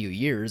past few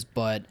years,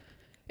 but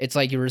it's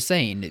like you were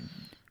saying,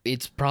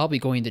 it's probably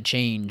going to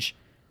change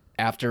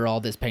after all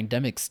this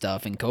pandemic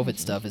stuff and COVID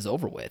stuff is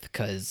over with,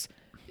 because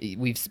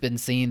we've been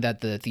seeing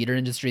that the theater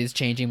industry is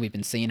changing. We've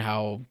been seeing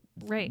how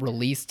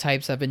release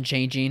types have been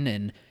changing,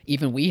 and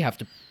even we have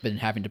been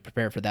having to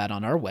prepare for that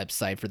on our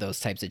website for those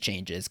types of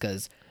changes,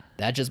 because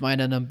that just might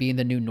end up being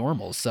the new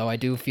normal. So I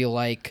do feel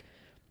like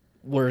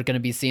we're going to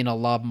be seeing a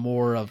lot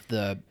more of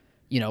the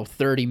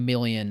 30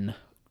 million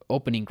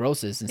opening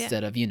grosses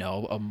instead of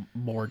a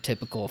more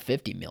typical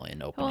 50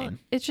 million opening. Well,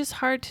 it's just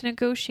hard to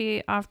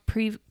negotiate off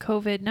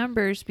pre-COVID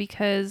numbers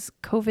because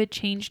COVID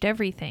changed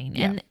everything,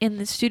 and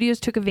the studios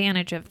took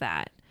advantage of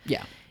that.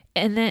 Yeah.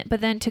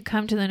 But then to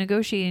come to the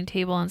negotiating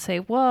table and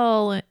say,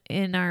 well,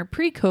 in our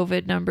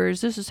pre-COVID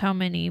numbers, this is how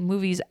many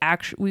movies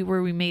actually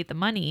where we made the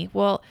money.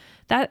 Well,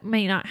 that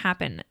may not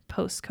happen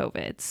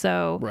post-COVID.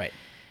 So right.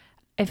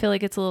 I feel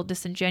like it's a little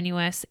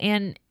disingenuous.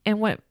 And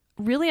what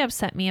really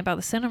upset me about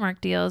the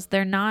Cinemark deal is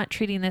they're not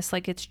treating this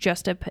like it's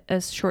just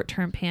a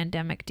short-term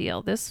pandemic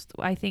deal. This,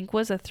 I think,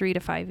 was a 3 to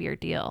 5 year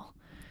deal.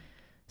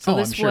 So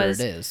I'm sure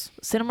it is.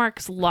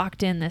 Cinemark's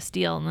locked in this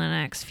deal in the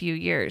next few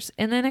years.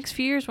 In the next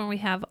few years when we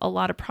have a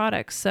lot of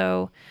products.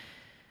 So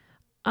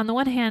on the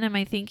one hand, am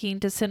I thinking,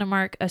 does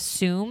Cinemark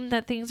assume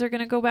that things are going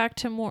to go back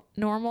to more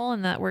normal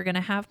and that we're going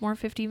to have more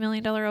 $50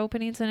 million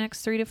openings in the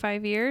next 3 to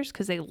 5 years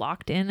because they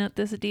locked in at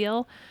this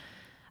deal?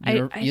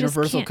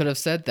 Universal could have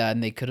said that,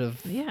 and they could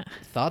have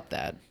thought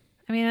that.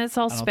 It's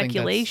all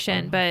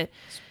speculation, but...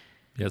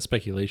 Yeah, it's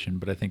speculation,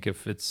 but I think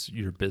if it's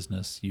your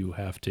business, you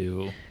have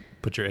to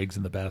put your eggs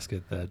in the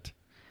basket that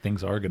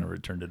things are going to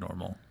return to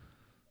normal.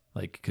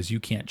 Because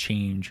you can't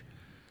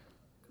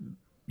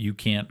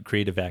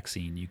create a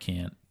vaccine. You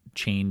can't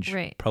change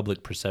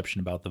public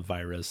perception about the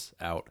virus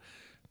out.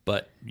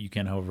 But you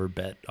can, however,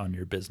 bet on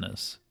your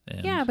business.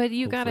 And but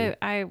you got to...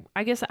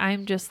 I guess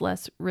I'm just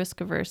less risk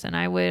averse, and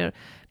I would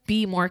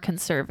be more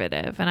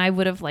conservative, and I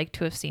would have liked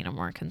to have seen a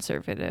more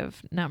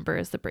conservative number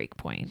as the break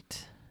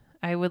point.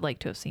 I would like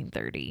to have seen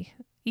 30,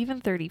 even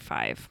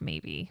 35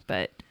 maybe,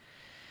 but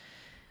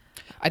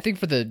I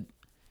think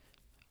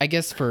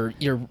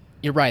you're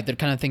right. They're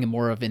kind of thinking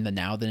more of in the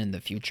now than in the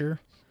future.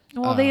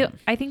 Well,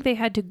 I think they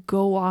had to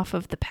go off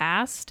of the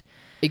past.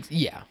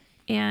 Yeah.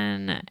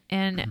 And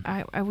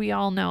we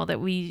all know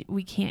that we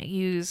can't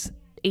use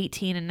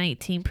 18 and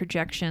 19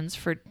 projections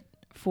for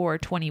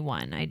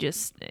 21.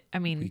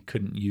 We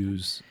couldn't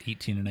use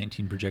 18 and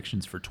 19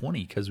 projections for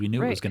 20 because we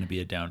knew it was going to be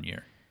a down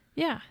year.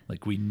 Yeah.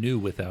 We knew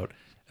without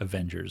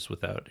Avengers,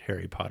 without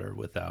Harry Potter,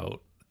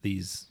 without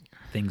these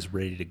things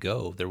ready to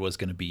go, there was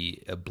going to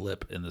be a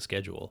blip in the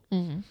schedule.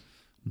 Mm-hmm.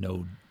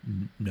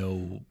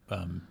 No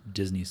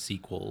Disney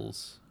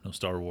sequels, no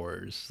Star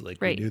Wars.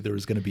 We knew there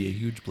was going to be a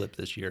huge blip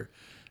this year.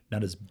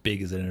 Not as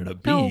big as it ended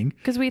up being.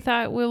 Because we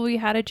thought, we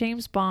had a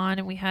James Bond,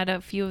 and we had a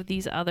few of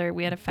these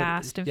we had a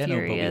Fast and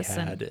Furious. But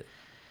we had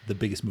the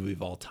biggest movie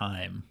of all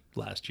time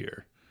last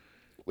year.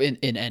 In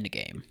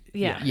Endgame.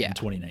 Yeah. In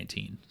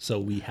 2019. So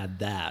we had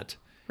that.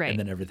 Right. and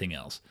then everything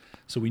else.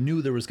 So we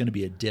knew there was going to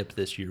be a dip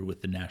this year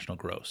with the national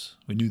gross.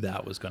 We knew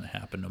that was going to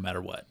happen no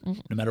matter what,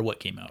 no matter what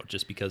came out,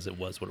 just because it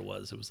was what it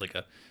was. It was like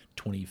a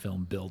 20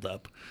 film build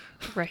up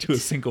Right. to a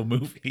single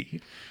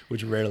movie,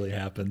 which rarely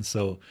happens.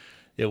 So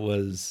it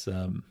was,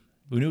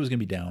 we knew it was going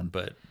to be down,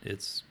 but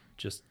it's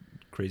just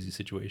crazy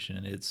situation.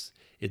 And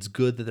it's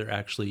good that they're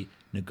actually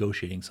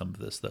negotiating some of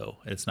this, though.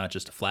 It's not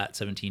just a flat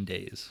 17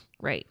 days.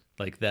 Right.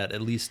 Like that,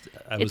 at least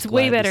I was It's glad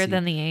way to better see-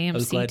 than the I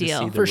was AMC glad deal. to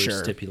see there For were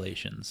sure.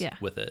 stipulations Yeah.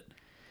 with it.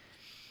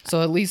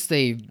 So at least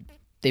they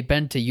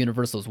bent to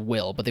Universal's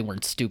will, but they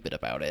weren't stupid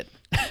about it.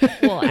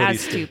 Well,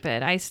 as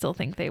stupid. I still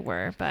think they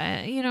were,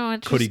 but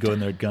it's Cody just, going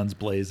there, guns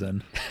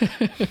blazing.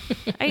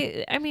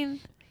 I mean,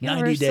 90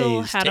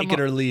 Universal days, had take 'em it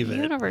or leave it.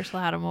 Universal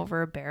had them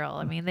over a barrel.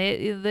 I mean,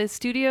 the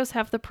studios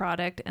have the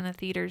product and the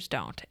theaters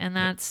don't, and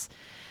that's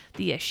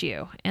the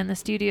issue. And the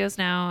studios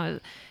now,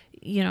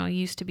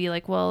 used to be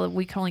like, well,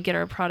 we can only get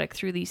our product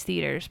through these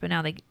theaters, but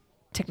now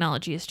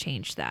technology has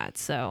changed that.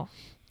 So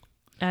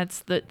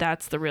that's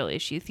the real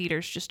issue.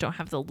 Theaters just don't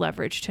have the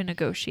leverage to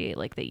negotiate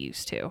like they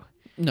used to.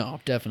 No,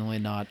 definitely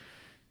not.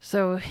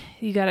 So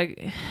you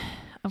gotta,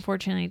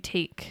 unfortunately,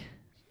 take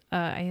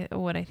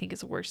what I think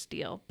is a worse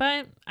deal.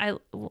 But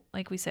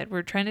like we said,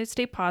 we're trying to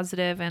stay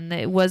positive, and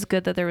it was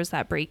good that there was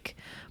that break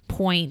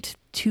point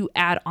to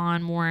add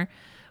on more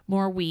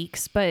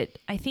weeks. But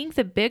I think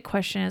the big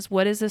question is,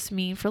 what does this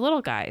mean for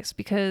little guys?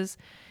 Because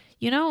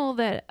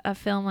that a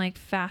film like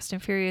Fast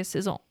and Furious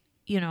is,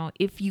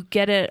 if you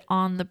get it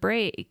on the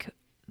break,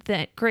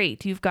 that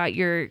great, you've got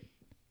your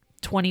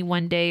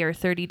 21-day or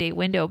 30-day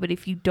window. But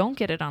if you don't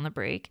get it on the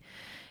break,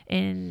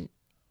 and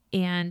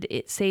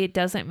it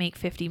doesn't make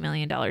 $50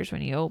 million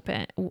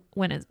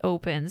when it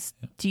opens,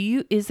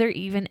 is there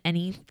even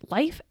any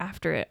life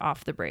after it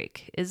off the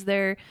break? Is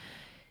there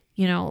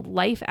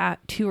life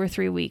at 2 or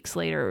 3 weeks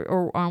later,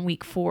 or on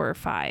week 4 or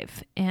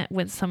 5, and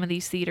when some of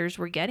these theaters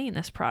were getting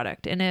this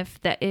product? And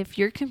if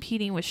you're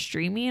competing with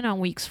streaming on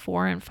weeks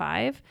 4 and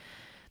 5,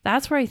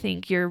 that's where I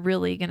think you're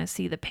really going to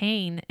see the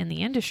pain in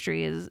the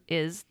industry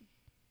is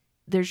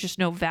there's just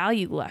no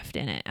value left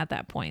in it at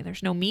that point.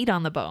 There's no meat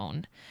on the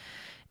bone.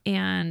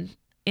 And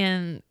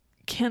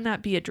can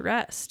that be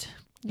addressed?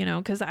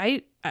 Because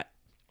I at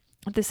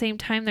the same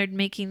time they're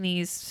making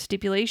these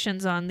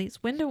stipulations on these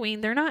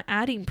windowing, they're not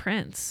adding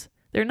prints.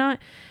 They're not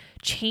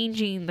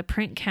changing the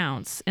print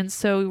counts. And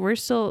so we're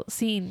still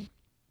seeing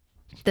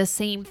the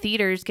same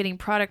theaters getting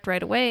product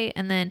right away,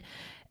 and then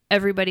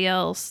everybody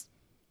else,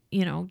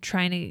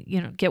 trying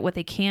to, get what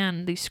they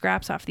can, these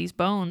scraps off these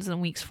bones in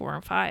weeks 4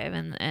 and 5.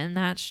 And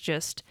that's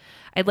just,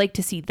 I'd like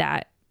to see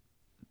that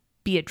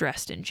be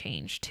addressed and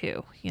changed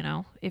too.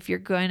 If you're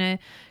going to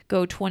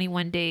go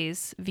 21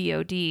 days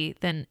VOD,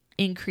 then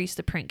increase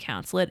the print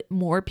counts. Let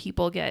more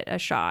people get a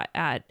shot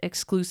at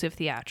exclusive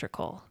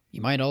theatrical.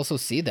 You might also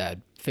see that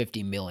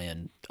 50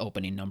 million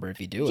opening number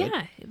if you do it.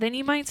 Yeah, then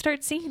you might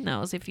start seeing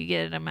those if you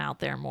get them out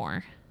there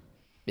more.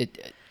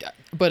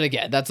 But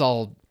again, that's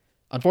all,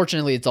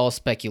 unfortunately, it's all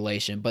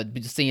speculation.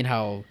 But seeing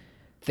how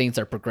things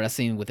are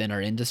progressing within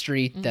our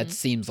industry, that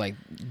seems like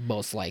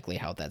most likely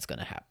how that's going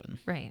to happen.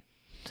 Right.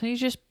 So you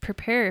just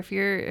prepare if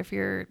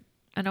you're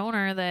an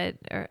owner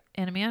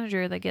and a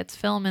manager that gets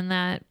film in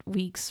that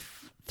weeks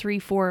 3,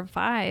 4, and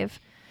 5.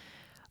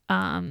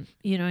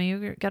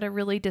 You got to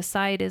really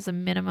decide, is a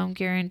minimum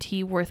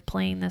guarantee worth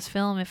playing this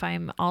film if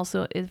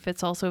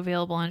it's also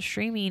available on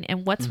streaming,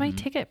 and what's my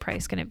ticket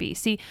price going to be?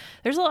 See,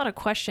 there's a lot of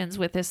questions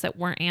with this that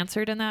weren't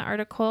answered in that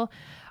article.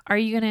 Are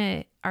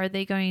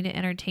they going to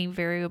entertain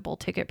variable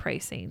ticket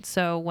pricing?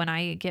 So when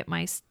I get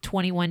my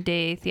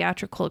 21-day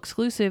theatrical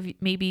exclusive,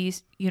 maybe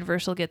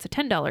Universal gets a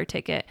 $10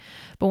 ticket,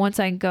 but once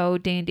I go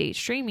day and date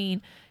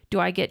streaming, do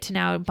I get to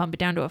now bump it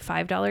down to a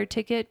 $5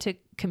 ticket to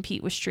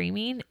compete with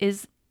streaming?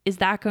 Is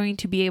that going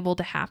to be able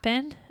to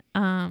happen?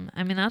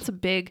 That's a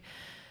big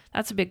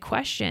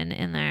question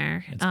in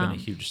there. It's been a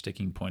huge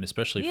sticking point,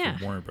 especially for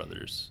Warner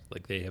Brothers.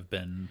 Like, they have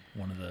been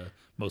one of the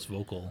most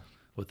vocal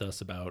with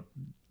us about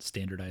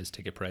standardized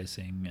ticket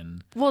pricing.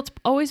 And well, it's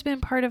always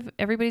been part of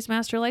everybody's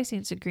master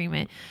license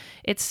agreement.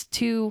 It's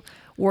to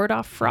ward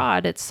off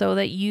fraud. It's so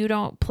that you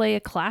don't play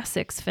a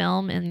classics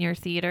film in your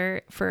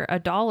theater for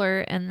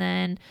 $1 and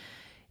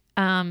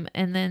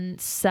then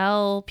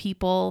sell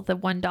people the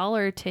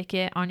 $1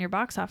 ticket on your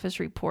box office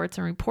reports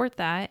and report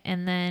that,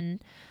 and then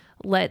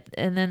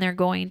they're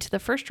going to the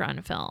first run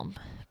film.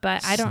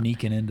 But I don't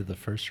sneaking into the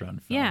first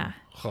run film. Yeah.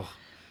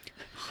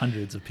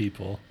 Hundreds of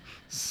people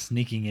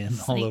sneaking in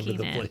all over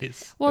the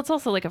place. Well, it's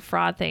also like a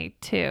fraud thing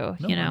too,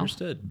 No,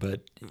 understood.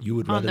 But you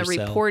would rather on the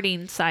sell...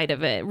 reporting side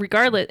of it.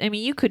 Regardless, I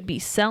mean, you could be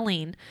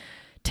selling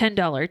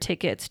 $10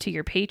 tickets to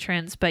your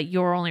patrons, but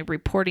you're only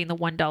reporting the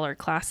 $1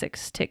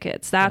 classics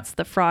tickets. That's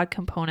the fraud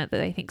component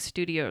that I think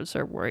studios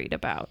are worried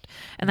about.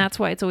 And that's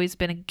why it's always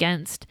been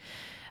against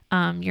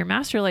your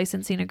master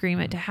licensing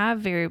agreement to have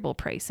variable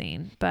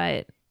pricing.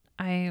 But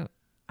I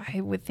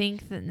would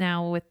think that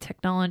now with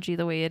technology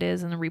the way it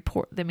is, and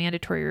the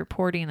mandatory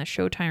reporting, the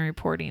showtime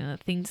reporting, and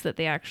the things that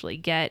they actually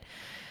get,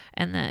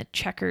 and the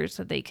checkers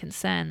that they can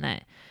send,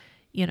 that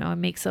it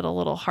makes it a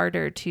little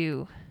harder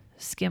to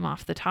skim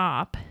off the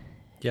top.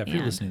 Yeah, if you're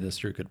And- listening to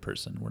this, you're a good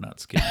person. We're not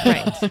skimming.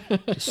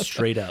 Right. Just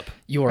straight up.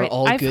 You are Right.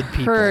 all I've good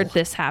people. heard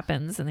this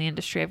happens in the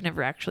industry. I've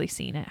never actually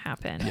seen it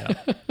happen Yeah.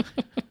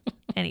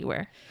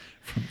 anywhere.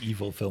 From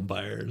evil film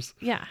buyers.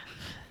 Yeah.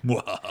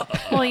 Well,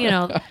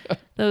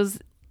 those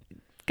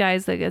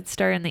guys that got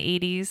started in the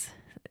 80s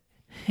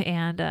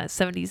and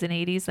 70s and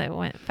 80s that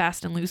went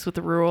fast and loose with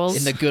the rules.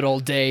 In the good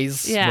old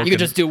days, Yeah. you could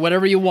just do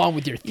whatever you want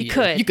with your theater.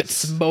 could. You could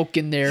smoke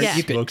in there. Yeah.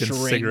 You could Smoking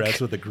drink.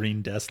 cigarettes with a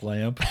green desk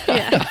lamp.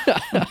 Yeah.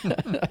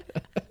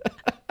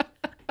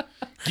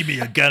 Give me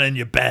your gun and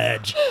your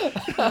badge.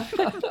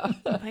 Oh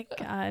my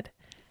God.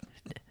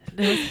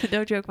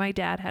 No joke. My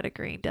dad had a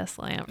green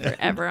desk lamp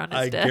forever on his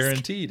I desk.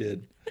 guarantee he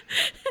did.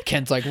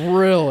 Ken's like,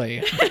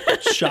 really?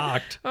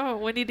 Shocked. Oh,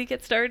 when did he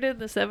get started? In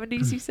the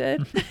 70s, you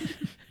said?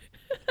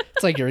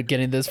 It's like you're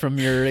getting this from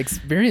your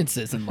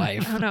experiences in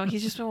life. I don't know.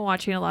 He's just been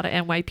watching a lot of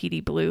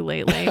NYPD Blue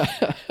lately.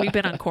 We've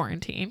been on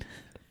quarantine.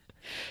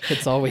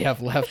 It's all we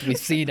have left. We've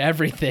seen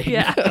everything.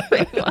 Yeah,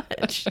 pretty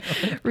much.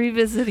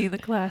 Revisiting the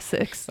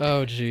classics.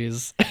 Oh,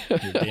 jeez.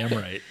 You're damn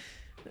right.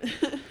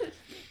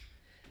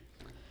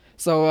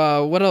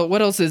 So,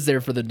 what else is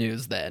there for the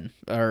news then?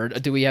 Or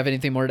do we have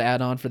anything more to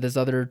add on for this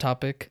other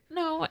topic?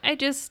 No,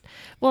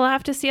 we'll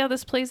have to see how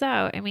this plays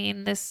out. I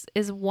mean, this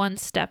is one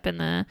step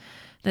in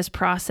this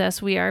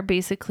process. We are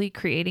basically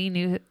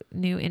creating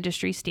new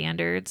industry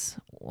standards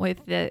with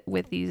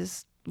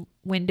these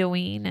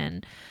windowing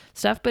and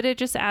stuff, but it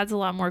just adds a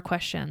lot more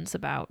questions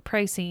about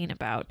pricing,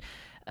 about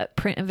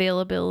print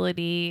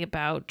availability,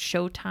 about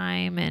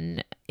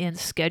showtime and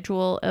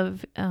schedule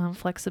of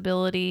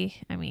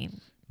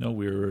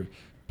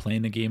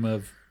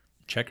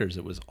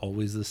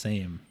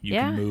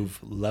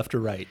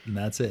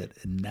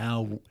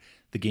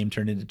the game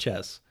turned into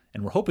chess,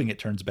 and we're hoping it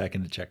turns back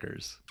into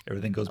checkers.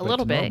 Everything goes back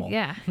to normal.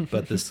 yeah.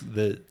 But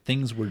the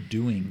things we're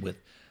doing with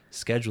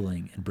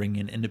scheduling and bringing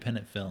in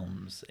independent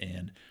films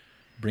and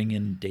bring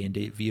in day and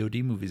date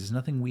VOD movies is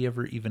nothing we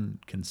ever even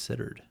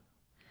considered.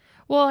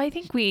 Well, I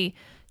think we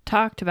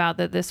talked about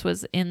that this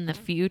was in the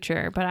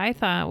future, but I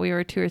thought we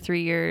were 2 or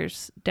 3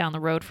 years down the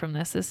road from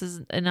this. This is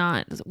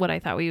not what I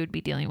thought we would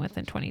be dealing with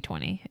in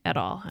 2020 at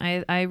all.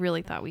 I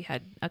really thought we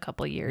had a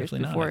couple of years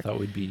Definitely before. not. I thought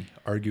we'd be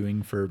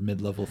arguing for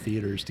mid-level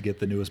theaters to get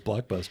the newest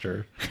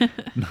blockbuster,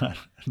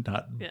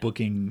 not Yeah.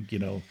 booking,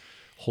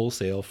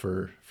 wholesale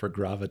for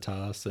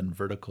Gravitas and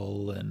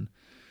Vertical and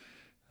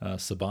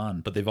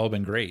Saban. But they've all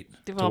been great.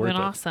 They've to all work been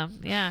with. awesome.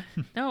 Yeah.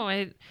 No,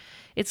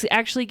 it's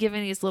actually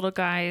giving these little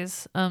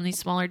guys, these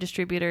smaller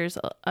distributors,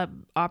 a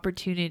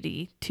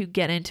opportunity to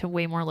get into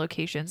way more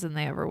locations than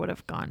they ever would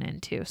have gone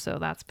into. So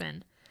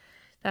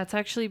that's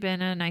actually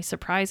been a nice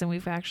surprise, and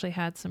we've actually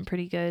had some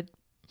pretty good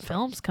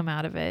films come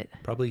out of it.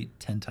 Probably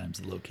 10 times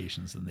the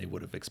locations than they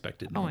would have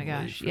expected. Oh my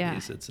normally gosh, for yeah.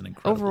 these. It's an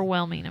incredible.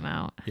 Overwhelming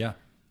amount Yeah.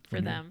 for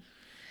When you're- them.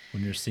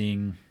 When you're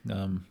seeing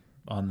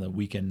on the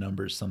weekend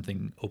numbers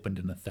something opened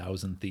in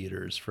 1,000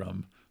 theaters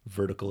from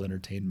Vertical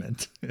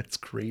Entertainment, it's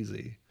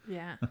crazy.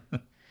 Yeah.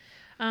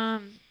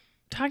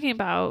 Talking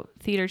about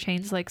theater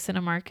chains like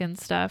Cinemark and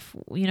stuff,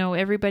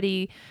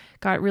 everybody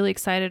got really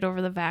excited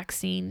over the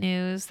vaccine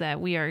news that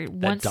we are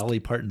That Dolly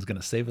Parton's going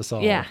to save us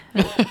all. Yeah,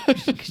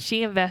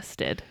 she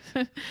invested.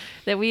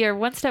 That we are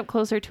one step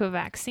closer to a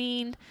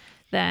vaccine.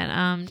 That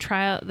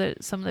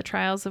some of the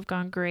trials have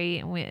gone great,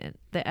 and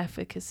the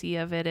efficacy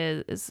of it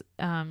is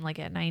like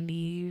at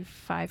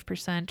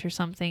 95% or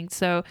something.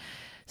 So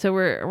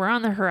we're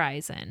on the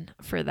horizon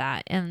for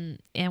that, and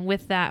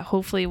with that,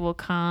 hopefully will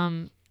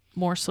come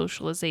more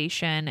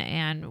socialization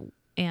and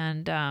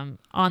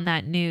on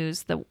that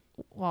news, the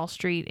Wall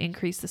Street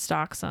increased the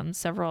stocks on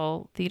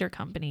several theater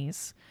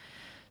companies.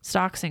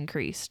 Stocks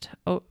increased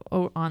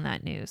on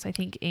that news. I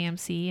think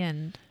AMC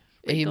and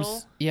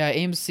Regal.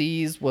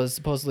 AMC's was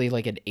supposedly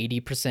like an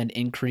 80%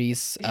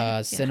 increase.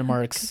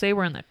 Cinemark's, 'Cause they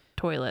were in the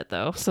toilet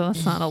though, so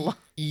that's not a lot.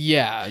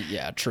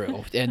 yeah,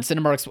 true. And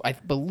Cinemark's, I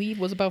believe,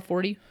 was about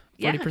 40%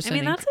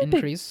 that's a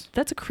increase.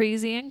 That's a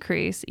crazy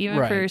increase, even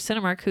Right. for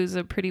Cinemark, who's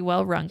a pretty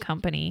well-run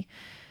company.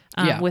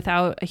 Yeah.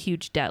 Without a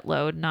huge debt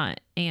load, not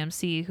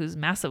AMC, who's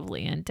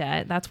massively in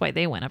debt. That's why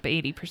they went up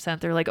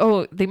 80%. They're like,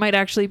 oh, they might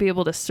actually be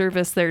able to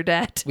service their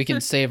debt. We can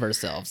save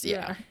ourselves.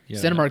 Yeah. Yeah.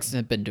 Cinemark's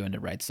been doing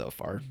it right so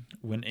far.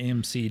 When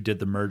AMC did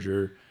the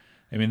merger,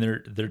 I mean,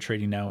 they're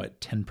trading now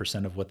at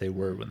 10% of what they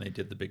were when they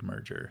did the big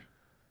merger.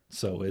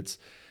 So it's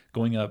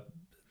going up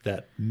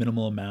that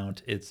minimal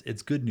amount.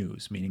 It's good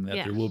news, meaning that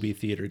there will be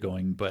theater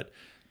going, but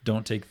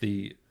don't take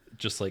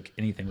just like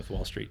anything with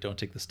Wall Street, don't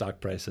take the stock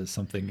price as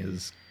something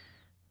is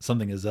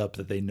up,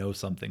 that they know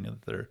something,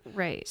 that they're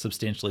Right.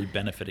 substantially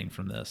benefiting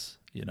from this.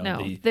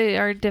 No, they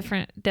are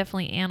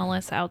definitely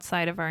analysts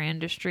outside of our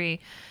industry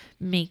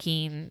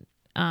making,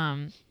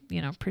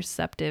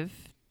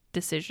 perceptive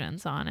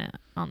decisions on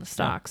the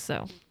stocks.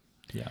 So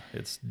yeah,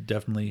 it's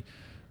definitely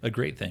a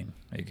great thing.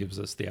 It gives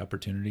us the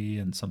opportunity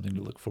and something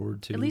to look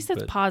forward to. at least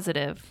it's but-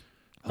 positive.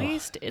 At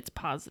least it's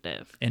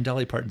positive. And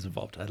Dolly Parton's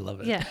involved. I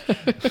love it. Yeah.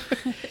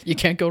 You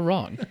can't go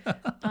wrong.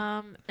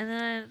 And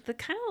then the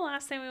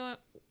last thing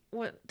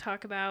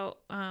talk about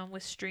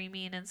with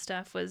streaming and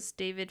stuff was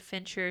David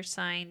Fincher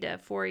signed a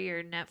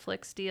 4-year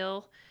Netflix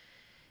deal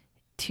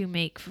to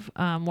make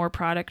more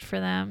product for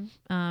them.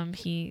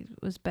 He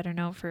was better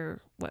known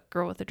for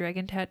Girl with the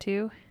Dragon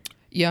Tattoo.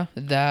 Yeah,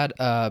 that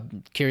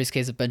Curious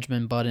Case of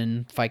Benjamin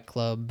Button, Fight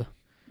Club,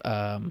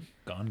 Gone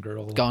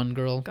Girl. Gone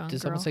Girl. Gone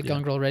Did someone Girl. say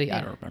Gone Girl already? Yeah.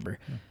 I don't remember.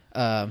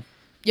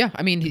 Yeah,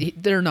 I mean,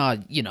 they're not,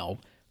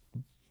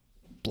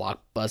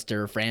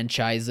 blockbuster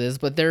franchises,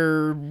 but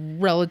they're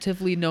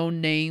relatively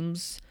known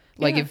names.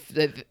 Like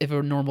Yeah. if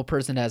a normal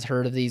person has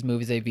heard of these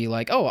movies, they'd be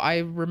like, "Oh, I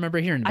remember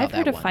hearing about I've that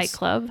heard of once." Fight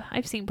Club.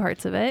 I've seen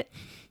parts of it.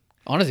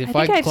 Honestly, I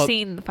Fight think I've Club.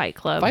 seen the Fight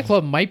Club. Fight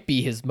Club might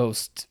be his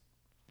most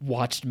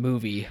watched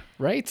movie,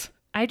 right?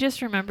 I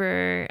just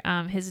remember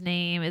his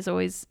name is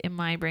always in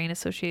my brain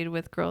associated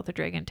with Girl with the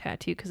Dragon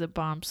Tattoo because it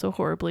bombed so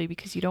horribly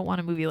because you don't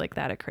want a movie like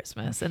that at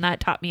Christmas. And that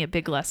taught me a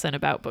big lesson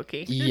about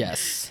booking.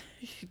 Yes.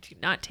 Do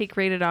not take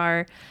rated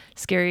R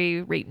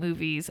scary rape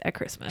movies at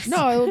Christmas.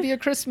 No, it'll be a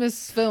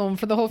Christmas film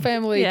for the whole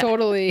family. Yeah.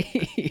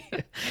 Totally.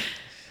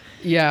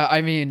 Yeah,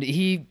 I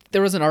mean,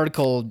 there was an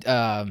article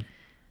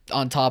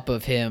on top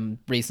of him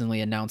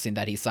recently announcing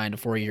that he signed a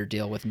 4-year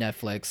deal with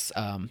Netflix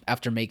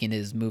after making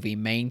his movie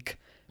Mank.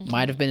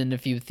 Might have been in a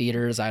few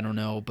theaters, I don't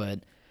know, but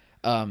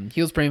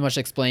he was pretty much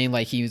explaining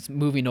like he was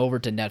moving over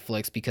to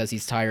Netflix because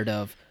he's tired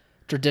of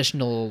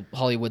traditional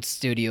Hollywood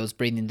studios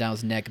breathing down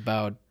his neck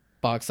about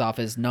box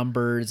office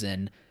numbers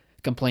and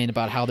complain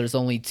about how there's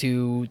only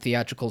 2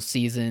 theatrical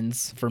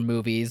seasons for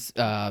movies,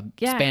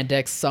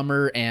 Spandex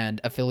Summer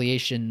and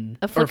Affliction.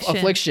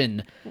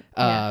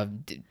 Yeah.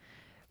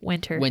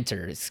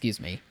 Winter. Excuse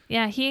me.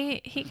 Yeah,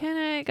 he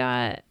kind of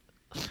got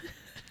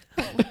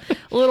a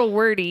little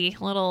wordy,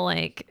 a little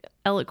like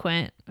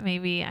eloquent,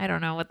 maybe. I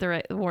don't know what the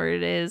right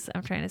word is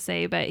I'm trying to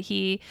say, but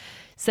he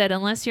said,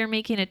 unless you're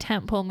making a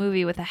tentpole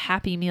movie with a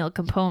Happy Meal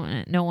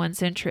component, no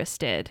one's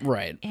interested.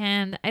 Right.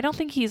 And I don't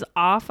think he's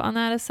off on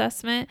that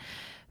assessment,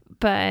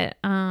 but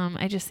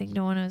I just think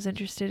no one was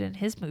interested in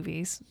his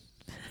movies.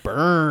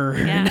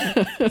 Burn.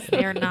 Yeah,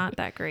 they're not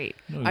that great.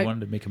 No, we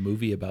wanted to make a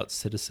movie about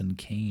Citizen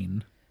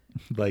Kane.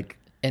 Like,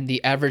 And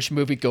the average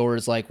moviegoer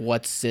is like,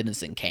 what's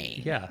Citizen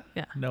Kane? yeah.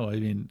 Yeah. No, I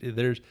mean,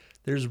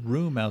 there's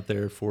room out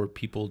there for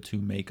people to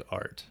make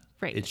art.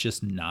 Right. It's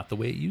just not the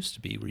way it used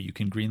to be, where you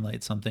can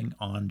greenlight something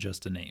on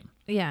just a name.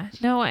 Yeah,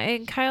 no,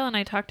 and Kyle and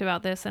I talked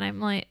about this, and I'm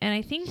like, and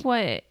I think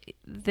what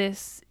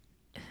this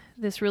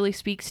really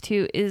speaks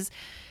to is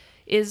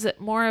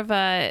more of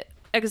a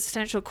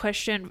existential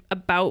question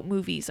about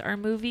movies. Are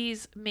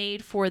movies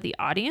made for the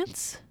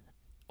audience,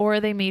 or are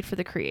they made for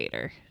the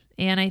creator?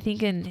 And I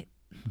think in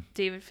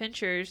David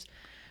Fincher's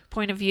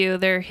point of view,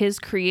 they're his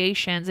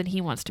creations, and he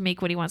wants to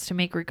make what he wants to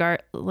make,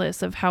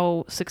 regardless of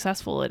how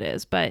successful it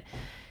is. But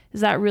is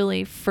that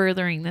really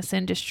furthering this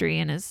industry,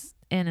 and is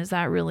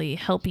that really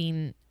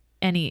helping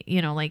any,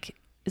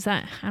 is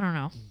that, I don't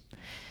know.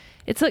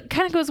 It's like,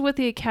 kind of goes with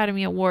the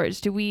Academy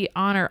Awards. Do we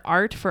honor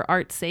art for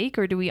art's sake,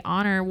 or do we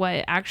honor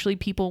what actually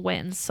people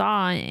went and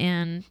saw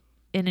and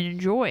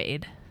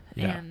enjoyed?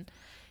 Yeah. And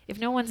if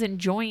no one's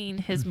enjoying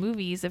his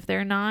movies, if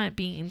they're not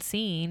being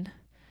seen,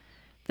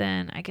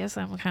 then I guess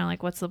I'm kind of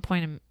like, what's the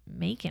point of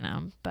making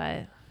them?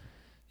 But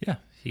Yeah,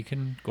 he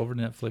can go over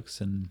to Netflix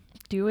and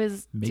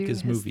make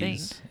his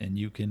movies, thing. and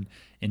you can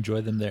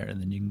enjoy them there, and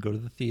then you can go to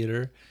the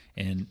theater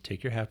and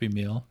take your Happy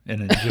Meal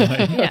and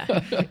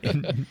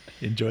enjoy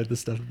enjoy the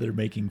stuff that they're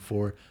making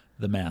for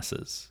the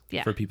masses,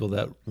 for people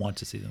that want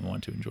to see them,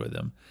 want to enjoy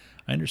them.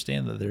 I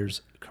understand that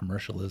there's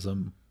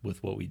commercialism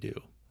with what we do.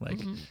 Like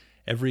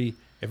every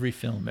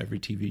film, every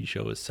TV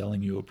show is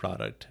selling you a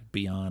product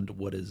beyond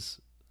what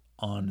is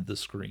on the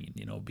screen,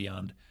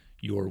 beyond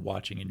your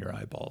watching in your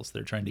eyeballs.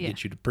 They're trying to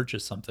get you to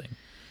purchase something,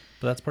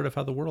 but that's part of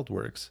how the world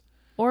works.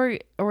 Or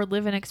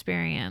live an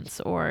experience,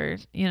 or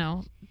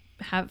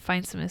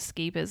find some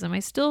escapism. I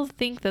still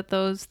think that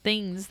those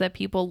things that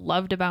people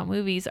loved about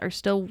movies are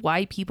still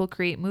why people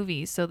create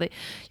movies, so that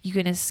you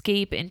can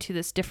escape into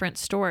this different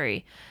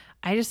story.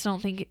 I just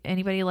don't think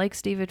anybody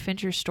likes David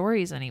Fincher's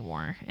stories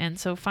anymore, and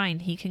so fine,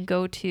 he can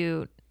go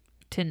to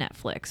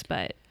Netflix.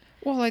 But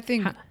Well, I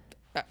think.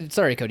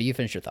 Sorry, Cody, you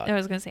finish your thought. I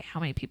was gonna say, how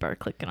many people are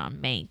clicking on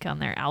Mank on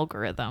their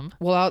algorithm?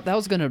 Well, that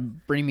was going to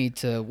bring me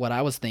to what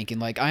I was thinking.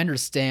 Like, I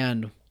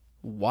understand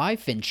why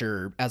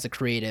Fincher, as a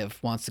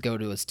creative, wants to go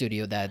to a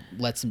studio that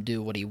lets him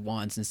do what he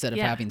wants instead of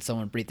having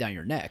someone breathe down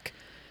your neck.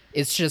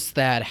 It's just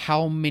that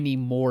how many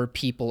more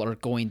people are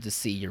going to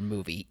see your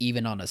movie,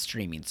 even on a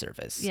streaming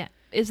service? Yeah.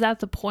 Is that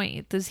the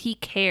point? Does he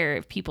care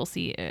if people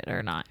see it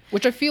or not?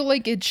 Which I feel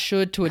like it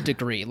should to a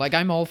degree. Like,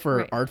 I'm all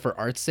for art for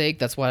art's sake.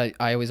 That's why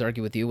I always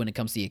argue with you when it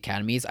comes to the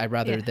academies. I'd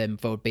rather them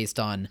vote based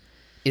on,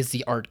 is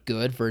the art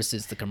good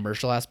versus the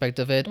commercial aspect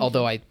of it?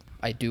 Although I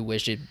do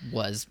wish it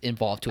was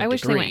involved to a degree. I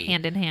wish they went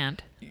hand in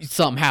hand.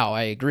 Somehow,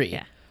 I agree.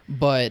 Yeah.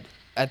 But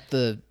at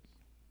the...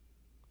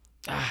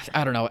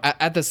 I don't know.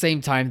 At the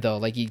same time, though,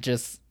 like,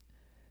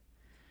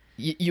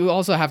 you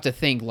also have to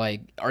think,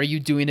 like, are you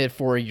doing it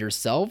for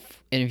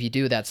yourself? And if you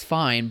do, that's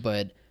fine,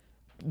 but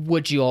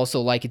would you also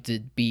like it to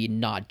be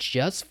not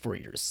just for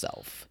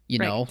yourself? You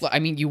know, Right. I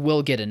mean, you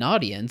will get an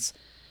audience,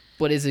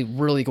 but is it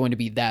really going to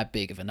be that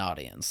big of an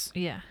audience?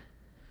 Yeah.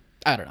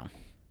 I don't know.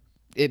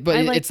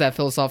 I like- It's that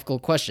philosophical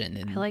question.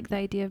 And I like the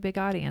idea of big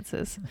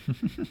audiences.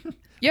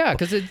 yeah,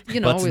 because it, you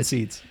know, Butts and it's,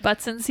 seats.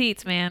 Butts and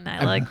seats, man.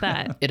 I like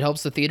that. it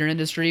helps the theater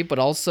industry, but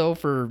also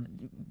for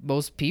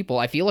most people,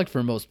 I feel like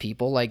for most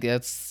people, like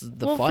that's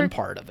the Well, fun for-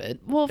 part of it.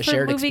 Well, a for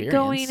shared movie experience.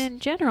 going in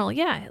general,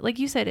 yeah. Like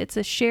you said, it's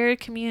a shared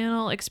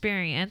communal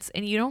experience,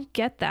 and you don't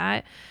get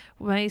that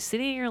by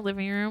sitting in your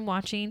living room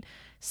watching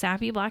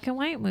sappy black and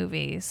white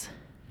movies.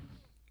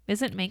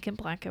 Isn't Macon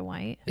black and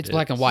white? It's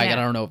black and white. Yeah. I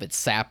don't know if it's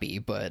sappy,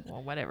 but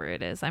Well, whatever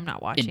it is, I'm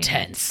not watching.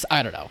 intense.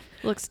 I don't know.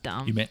 It. Looks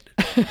dumb. You meant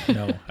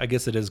no? I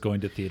guess it is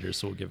going to theaters,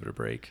 so we'll give it a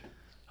break.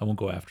 I won't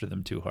go after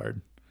them too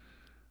hard.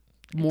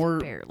 More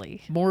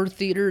Barely. more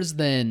theaters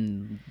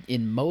than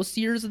in most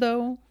years,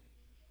 though.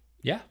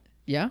 Yeah,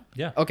 Yeah.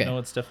 yeah. Okay. No,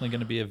 it's definitely going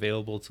to be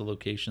available to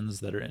locations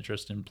that are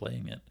interested in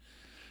playing it.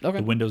 Okay.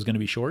 The window's going to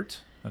be short.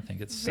 I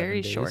think it's 7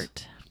 Very days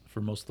short.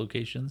 for most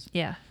locations.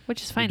 Yeah,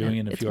 which is They're fine. doing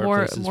it in a It's few other more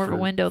places of a for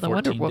window than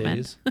Wonder 14 Woman.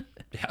 days.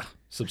 Yeah,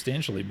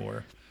 substantially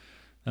more.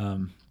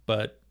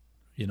 But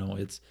you know,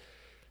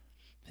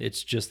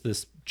 it's just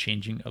this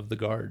changing of the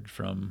guard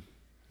from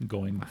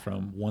going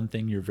from one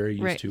thing you're very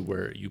used Right. to,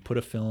 where you put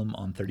a film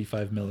on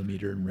 35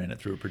 millimeter and ran it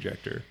through a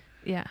projector,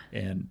 Yeah.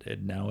 and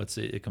now it's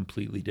a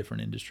completely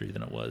different industry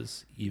than it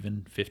was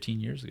even 15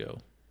 years ago,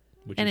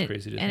 which And is it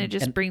crazy to and it think.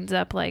 just brings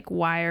up like,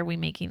 why are we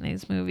making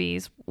these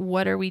movies?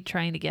 What are we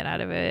trying to get out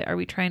of it? Are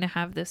we trying to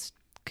have this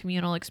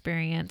communal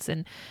experience?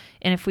 And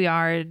if we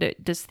are, do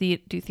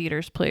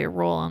theaters play a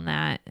role in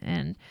that?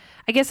 And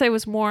I guess I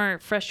was more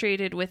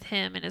frustrated with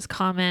him and his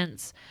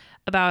comments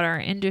about our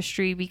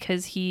industry,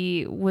 because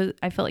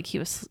I felt like he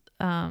was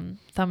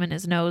thumbing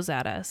his nose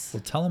at us.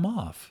 Well, tell him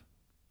off.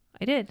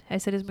 I did. I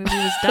said his movie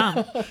was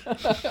dumb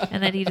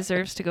and that he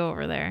deserves to go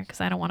over there,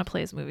 because I don't want to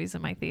play his movies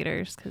in my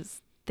theaters because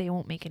they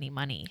won't make any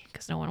money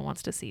because no one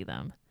wants to see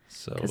them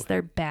So because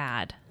they're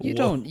bad. You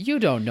Whoa.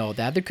 don't know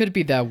that. There could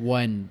be that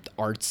one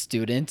art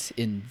student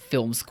in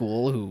film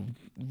school who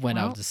went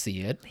Well, out to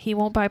see it. He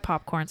won't buy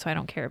popcorn, so I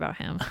don't care about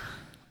him.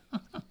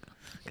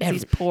 Because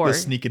he's poor. He'll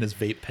sneak in his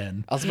vape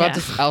pen. I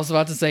was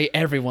about to say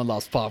everyone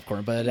loves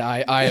popcorn, but I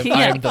Yeah,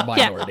 am the yeah.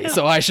 minority,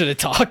 so I shouldn't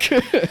talk.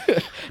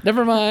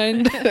 Never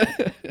mind.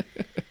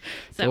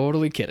 So-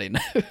 Totally kidding.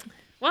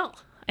 Well,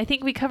 I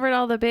think we covered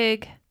all the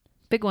big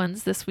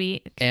ones this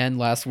week And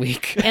last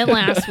week. and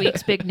last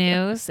week's big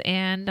news.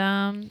 And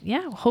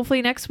yeah,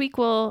 hopefully next week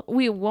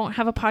we won't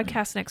have a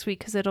podcast next week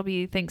because it'll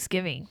be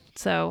Thanksgiving.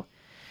 So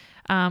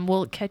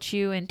we'll catch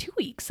you in 2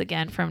 weeks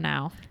again from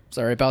now.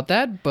 Sorry about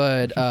that,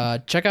 but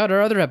check out our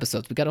other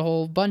episodes. We got a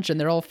whole bunch, and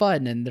they're all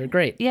fun, and they're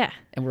great. Yeah.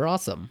 And we're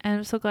awesome. And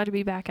I'm so glad to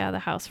be back out of the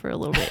house for a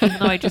little bit, even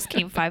though I just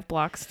came 5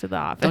 blocks to the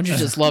office. Don't you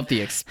just love the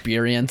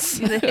experience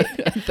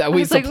that I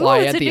we was like, supply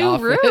 "Ooh, it's at a the new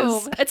office?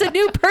 room. It's a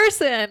new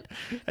person.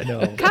 I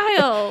know.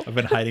 Kyle. I've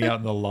been hiding out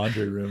in the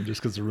laundry room just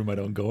because the room I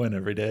don't go in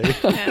every day.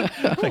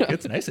 Like,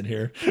 it's nice in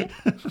here.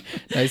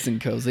 Nice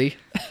and cozy.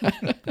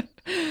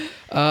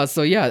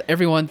 So yeah,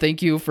 everyone,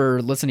 thank you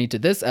for listening to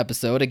this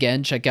episode.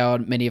 Again, check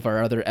out many of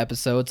our other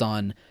episodes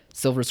on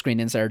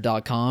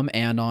silverscreeninsider.com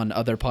and on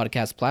other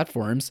podcast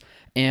platforms.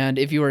 And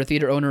if you are a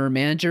theater owner or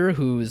manager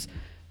who's,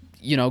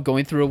 you know,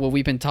 going through what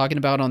we've been talking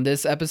about on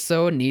this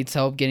episode, needs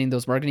help getting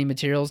those marketing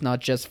materials, not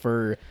just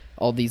for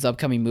all these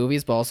upcoming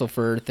movies, but also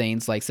for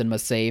things like Cinema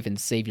Save and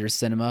Save Your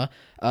Cinema,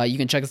 you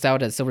can check us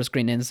out at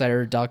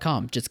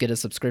silverscreeninsider.com. Just get a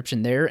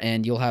subscription there,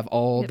 and you'll have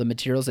all the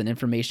materials and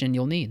information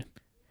you'll need.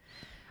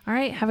 All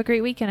right. Have a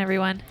great weekend,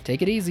 everyone.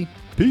 Take it easy.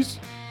 Peace.